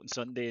a result on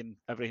Sunday and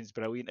everything's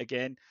brilliant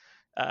again.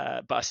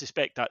 But I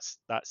suspect that's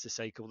the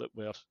cycle that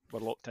we're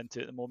locked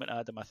into at the moment,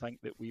 Adam. I think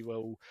that we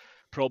will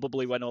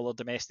probably win all our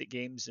domestic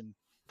games, and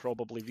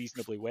probably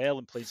reasonably well,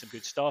 and playing some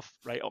good stuff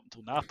right up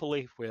until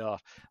Napoli, where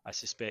I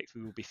suspect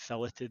we will be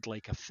filleted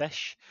like a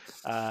fish.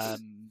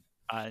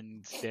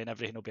 And then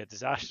everything will be a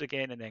disaster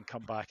again, and then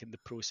come back and the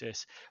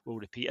process will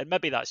repeat. And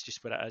maybe that's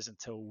just where it is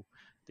until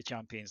the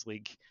Champions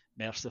League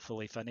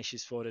mercifully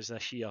finishes for us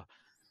this year,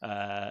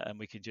 and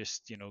we can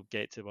just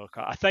get to the World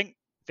Cup. I think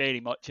very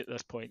much at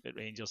this point at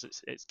Rangers,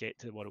 it's get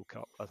to the World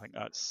Cup. I think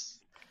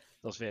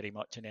there's very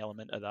much an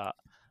element of that,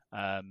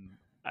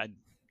 and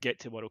get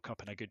to the World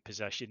Cup in a good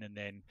position, and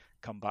then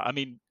come back. I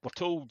mean, we're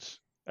told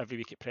every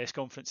week at press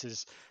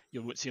conferences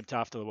you won't see him till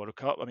after the World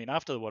Cup. I mean,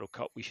 after the World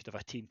Cup, we should have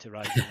a team to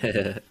ride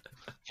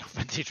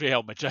vintage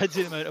Real Madrid,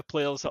 the amount of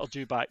players that are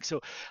due back.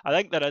 So I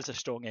think there is a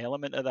strong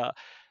element of that.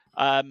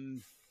 I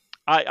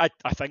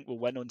think we'll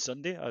win on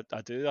Sunday.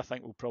 I do. I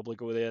think we'll probably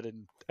go there,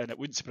 and it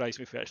wouldn't surprise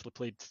me if we actually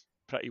played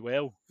pretty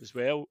well as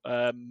well.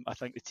 I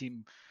think the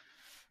team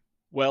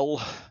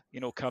will,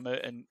 come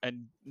out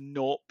and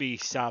not be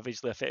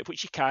savagely effective,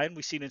 which you can.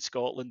 We've seen in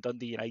Scotland,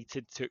 Dundee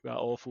United took that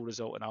awful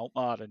result in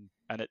Alkmaar,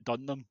 and it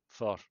done them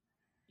for,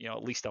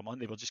 at least a month.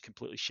 They were just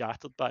completely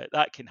shattered by it.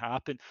 That can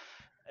happen.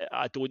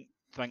 I don't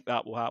think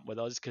that will happen with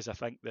us, because I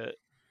think that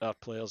our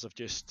players have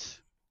just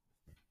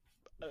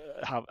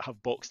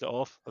have boxed it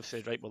off. I've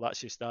said, right, well, that's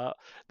just that.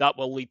 That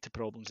will lead to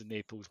problems in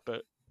Naples,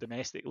 but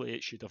domestically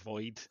it should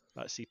avoid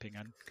that seeping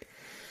in.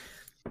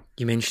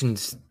 You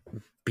mentioned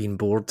being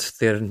bored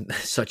there, and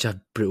such a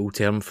brutal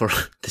term for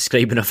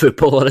describing a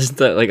footballer,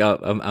 isn't it? Like,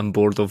 I'm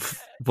bored of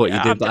what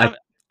you do, but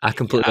I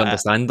completely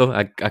understand though.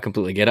 I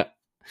completely get it.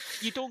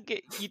 You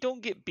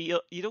don't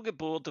get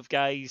bored of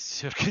guys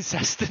who are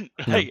consistent,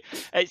 right?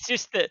 No. It's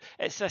just that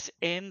it's this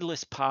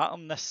endless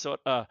pattern, this sort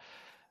of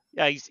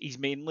he's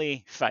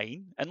mainly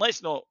fine, and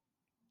let's not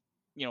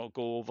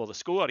go over the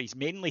score. He's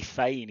mainly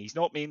fine. He's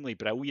not mainly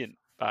brilliant,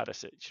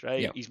 Barisic,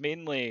 right? Yeah. He's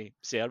mainly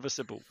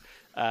serviceable.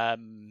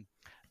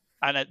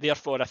 And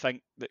therefore, I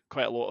think that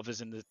quite a lot of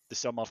us in the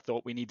summer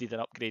thought we needed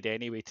an upgrade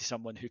anyway to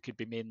someone who could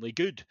be mainly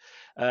good.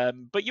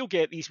 But you'll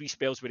get these wee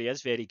spells where he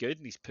is very good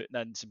and he's putting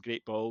in some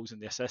great balls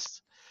and the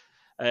assists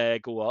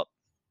go up.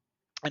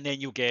 And then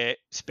you'll get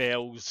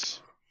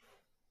spells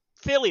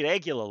fairly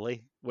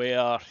regularly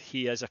where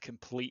he is a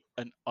complete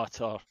and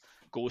utter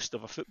ghost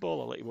of a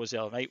footballer, like he was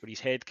the other night, where his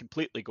head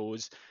completely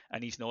goes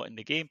and he's not in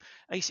the game.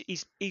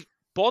 He's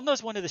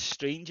Borna's one of the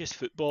strangest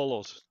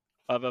footballers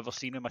I've ever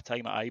seen in my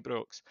time at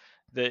Ibrox,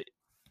 that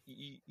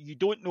you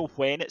don't know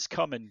when it's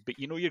coming, but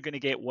you're going to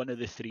get one of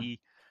the three,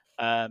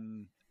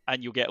 and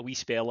you'll get a wee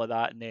spell of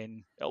that, and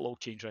then it'll all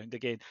change around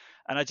again.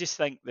 And I just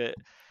think that,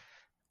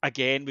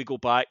 again, we go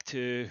back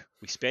to,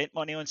 we spent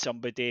money on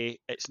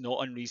somebody. It's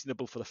not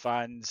unreasonable for the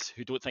fans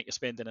who don't think you're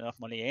spending enough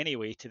money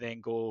anyway to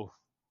then go,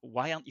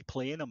 why aren't you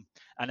playing him?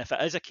 And if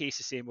it is a case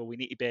of saying, well, we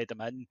need to bed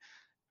him in,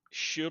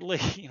 surely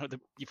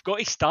you've got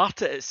to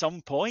start it at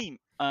some point.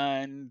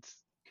 And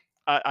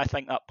I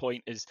think that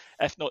point is,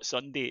 if not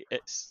Sunday,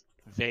 it's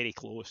very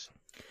close.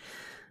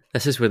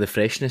 This is where the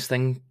freshness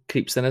thing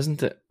creeps in,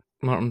 isn't it,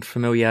 Martin?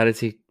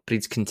 Familiarity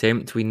breeds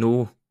contempt. We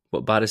know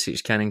what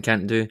Barisic can and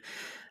can't do.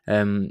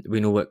 We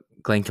know what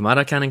Glenn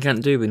Kamara can and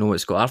can't do. We know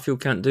what Scott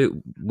Arfield can't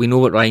do. We know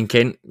what Ryan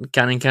Kent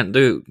can and can't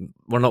do.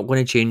 We're not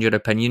going to change our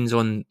opinions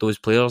on those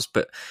players,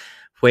 but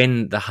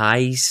when the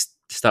highs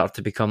start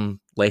to become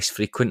less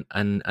frequent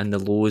and the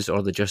lows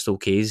or the just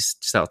okays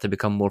start to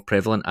become more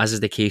prevalent, as is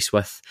the case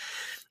with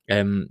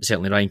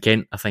certainly Ryan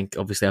Kent. I think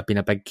obviously I've been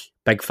a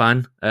big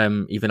fan,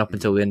 even up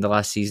until the end of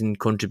last season,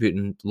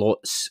 contributing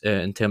lots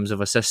in terms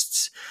of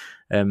assists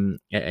in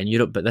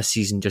Europe, but this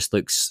season just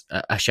looks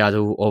a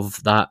shadow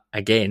of that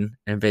again,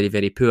 and very,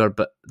 very poor.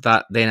 But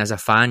that then, as a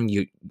fan,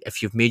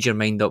 if you've made your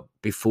mind up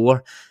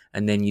before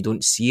and then you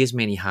don't see as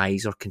many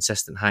highs or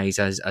consistent highs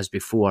as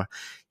before,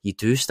 you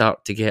do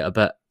start to get a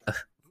bit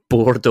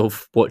bored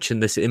of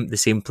watching the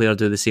same player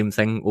do the same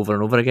thing over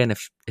and over again,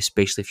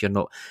 especially if you're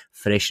not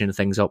freshening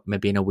things up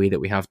maybe in a way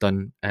that we have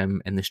done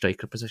in the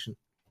striker position.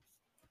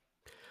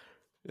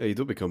 Yeah, you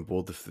don't become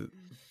bored if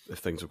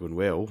things are going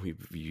well.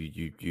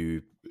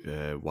 You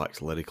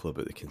wax lyrical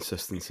about the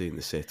consistency and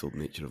the settled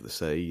nature of the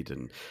side,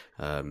 and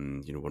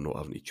we're not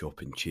having to chop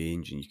and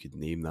change, and you could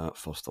name that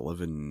first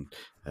 11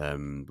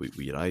 with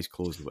your eyes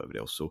closed and whatever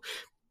else. So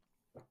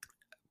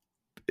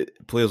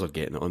players are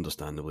getting it,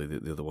 understandably.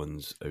 They're the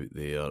ones out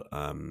there.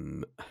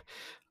 And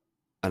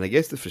I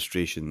guess the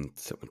frustration,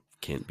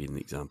 Kent being an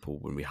example,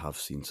 when we have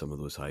seen some of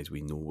those highs,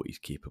 we know what he's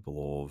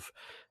capable of.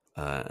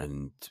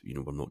 And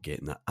we're not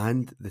getting that.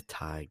 And the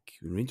tag.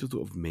 Rangers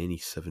don't have many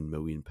 £7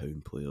 million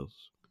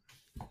players.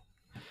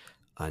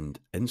 And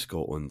in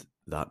Scotland,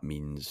 that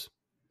means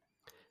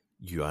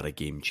you are a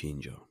game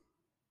changer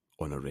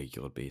on a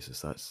regular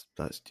basis. That's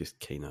just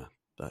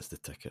that's the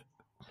ticket.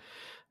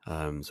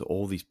 So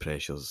all these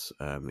pressures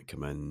that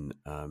come in,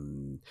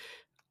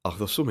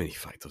 there's so many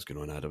factors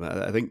going on, Adam.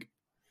 I think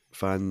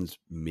fans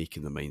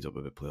making their minds up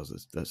about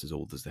players, that's as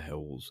old as the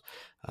hills.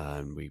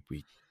 And we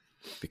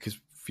because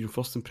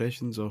first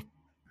impressions are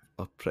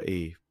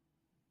pretty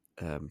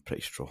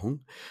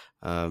strong.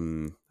 I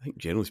think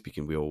generally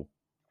speaking, we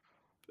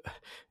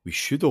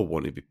should all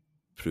want to be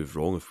proved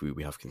wrong if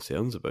we have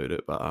concerns about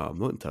it, but I'm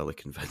not entirely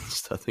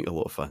convinced. I think a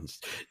lot of fans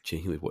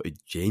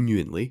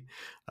genuinely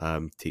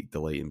take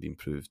delight in being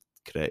proved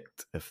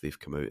correct if they've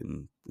come out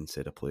and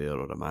said a player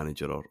or a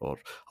manager or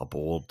a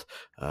board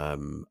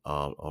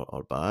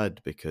are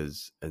bad,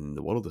 because in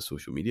the world of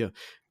social media,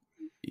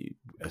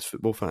 as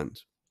football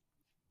fans,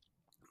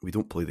 we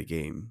don't play the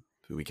game.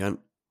 We can't,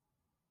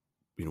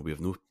 we have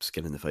no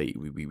skin in the fight.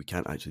 We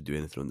can't actually do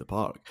anything on the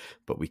park,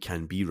 but we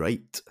can be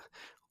right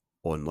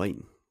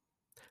online,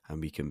 and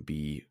we can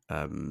be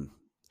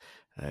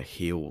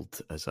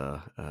hailed as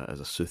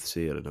a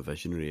soothsayer and a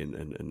visionary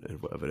and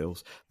whatever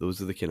else.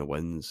 Those are the kind of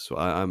wins. So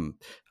I'm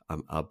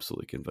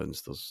absolutely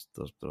convinced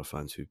there are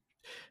fans who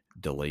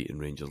delight in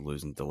Rangers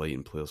losing, delight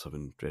in players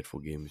having dreadful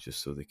games,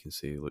 just so they can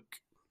say, look,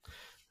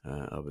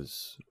 I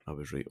was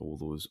right all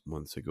those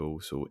months ago.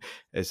 So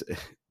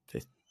the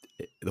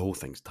whole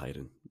thing's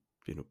tiring.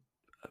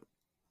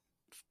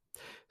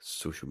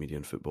 Social media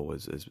and football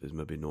is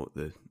maybe not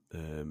the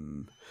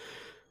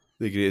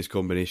greatest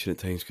combination at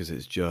times, because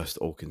it's just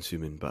all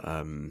consuming. But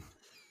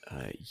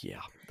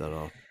there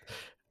are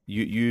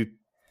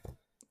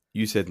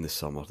you said in the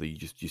summer that you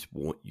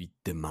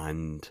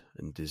demand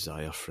and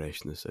desire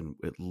freshness, and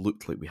it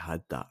looked like we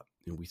had that.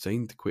 We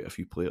signed quite a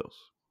few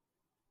players.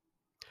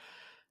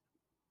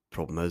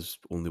 Problem is,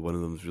 only one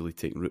of them's really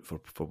taken root for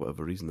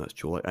whatever reason. That's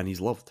Čolak, and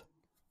he's loved.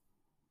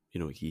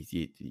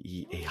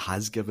 He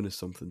has given us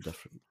something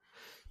different.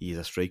 He is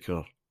a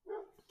striker,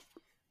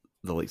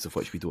 the likes of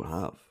which we don't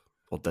have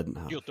or didn't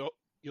have.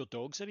 Your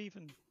dogs are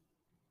even,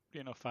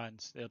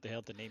 fans. They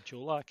heard the name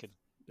Čolak.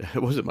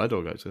 It wasn't my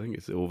dog, actually. I think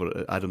it's over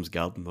at Adam's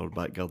garden or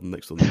back garden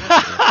next door.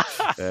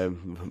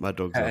 My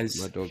dog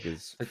is.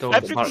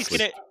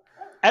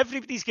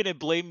 Everybody's gonna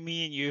blame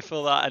me and you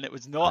for that, and it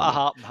was not a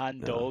heart and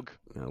hand dog.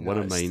 No, one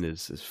of mine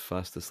is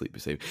fast asleep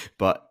beside me.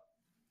 But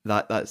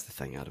that's the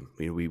thing, Adam.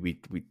 There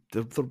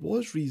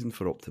was reason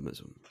for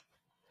optimism.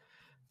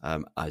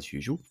 As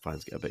usual,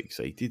 fans get a bit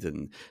excited,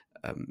 and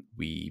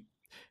we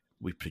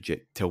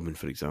project. Tillman,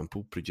 for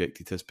example,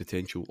 projected his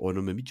potential on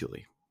him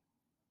immediately,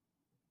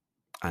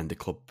 and the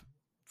club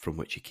from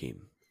which he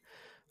came,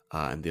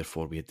 and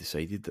therefore we had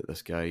decided that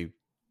this guy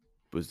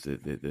was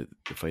the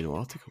final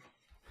article.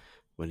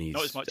 When he's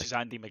not as much as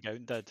Andy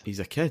McGowan did. He's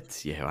a kid,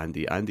 yeah.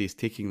 Andy's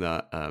taking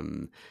that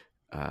on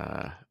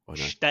a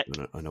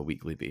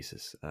weekly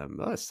basis.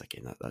 That's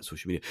again that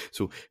social media.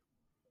 So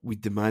we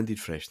demanded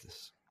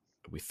freshness.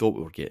 We thought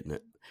we were getting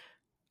it,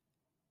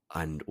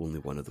 and only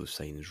one of those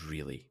signs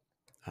really.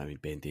 I mean,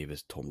 Ben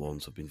Davies, Tom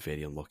Lawrence have been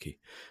very unlucky,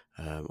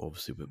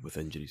 obviously with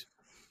injuries.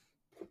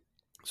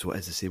 So it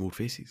is the same old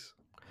faces.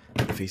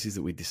 The faces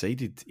that we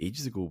decided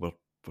ages ago we're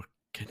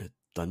kind of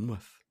done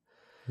with.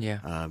 Yeah.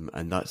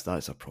 And that's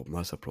a problem.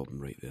 That's a problem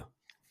right there.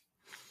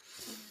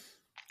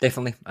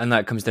 Definitely, and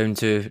that comes down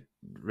to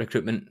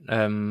recruitment.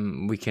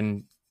 We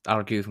can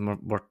argue,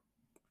 we're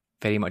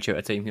very much out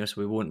of time here,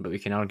 so we won't, but we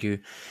can argue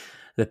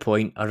the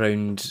point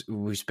around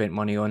we spent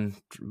money on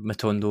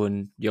Matondo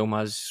and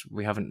Yilmaz.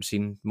 We haven't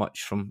seen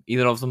much from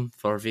either of them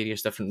for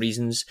various different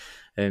reasons.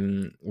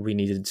 We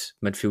needed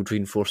midfield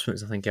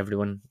reinforcements, I think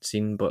everyone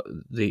seen, but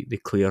the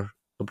clear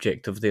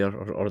objective there,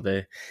 or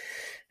the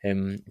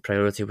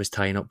priority was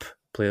tying up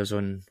players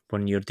on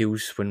 1-year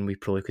deals when we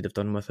probably could have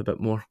done with a bit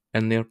more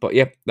in there. But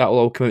yeah, that'll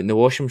all come out in the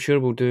wash, I'm sure.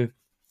 We'll do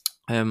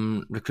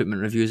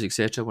recruitment reviews,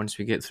 etc. once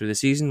we get through the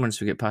season, once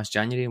we get past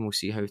January, and we'll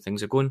see how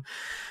things are going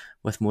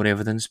with more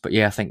evidence. But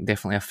yeah, I think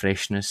definitely a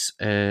freshness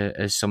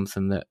is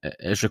something that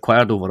is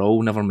required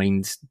overall, never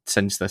mind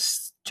since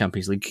this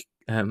Champions League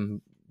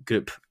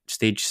group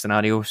stage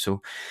scenario.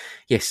 So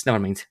yes, never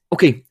mind.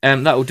 Okay,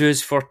 that'll do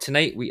us for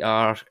tonight. We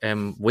are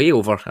way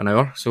over an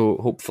hour, so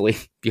hopefully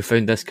you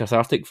found this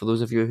cathartic for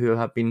those of you who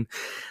have been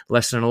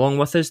listening along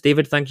with us.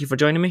 David, thank you for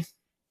joining me.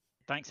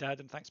 Thanks,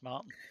 Adam. Thanks,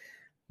 Martin.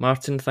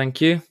 Martin,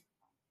 thank you.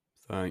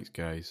 Thanks,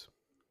 guys.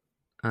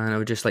 And I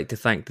would just like to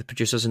thank the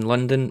producers in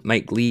London,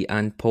 Mike Lee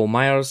and Paul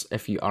Myers.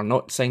 If you are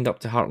not signed up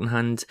to Heart and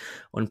Hand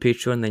on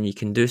Patreon, then you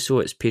can do so.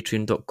 It's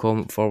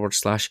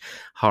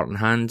patreon.com/Heart and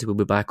Hand. We'll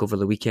be back over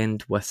the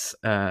weekend with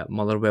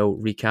Motherwell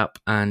recap,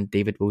 and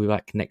David will be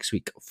back next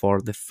week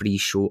for the free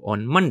show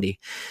on Monday.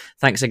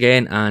 Thanks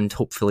again, and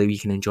hopefully we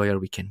can enjoy our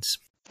weekends.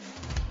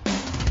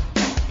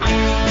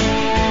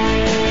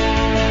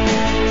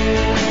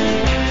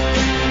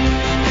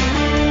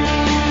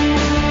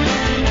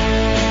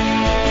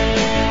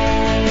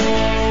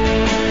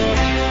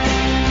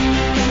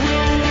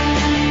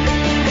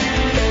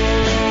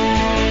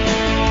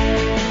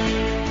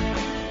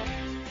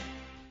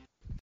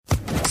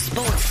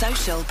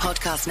 Social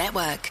Podcast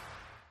Network.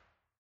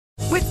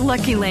 With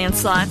Lucky Land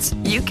Slots,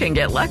 you can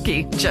get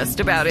lucky just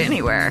about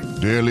anywhere.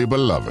 Dearly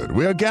beloved,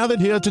 we are gathered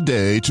here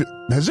today to...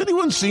 Has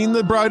anyone seen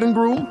the bride and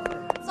groom?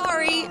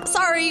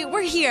 Sorry,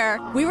 we're here.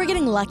 We were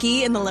getting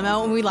lucky in the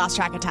limo and we lost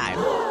track of time.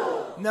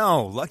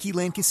 No, Lucky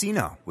Land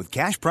Casino, with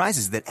cash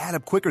prizes that add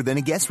up quicker than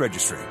a guest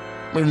registry.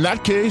 In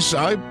that case,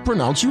 I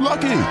pronounce you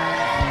lucky.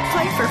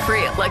 Play for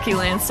free at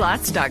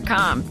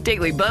LuckyLandSlots.com.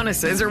 Daily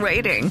bonuses are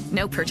waiting.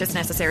 No purchase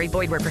necessary.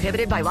 Void where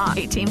prohibited by law.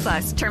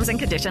 18+. Terms and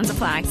conditions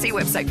apply. See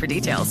website for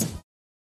details.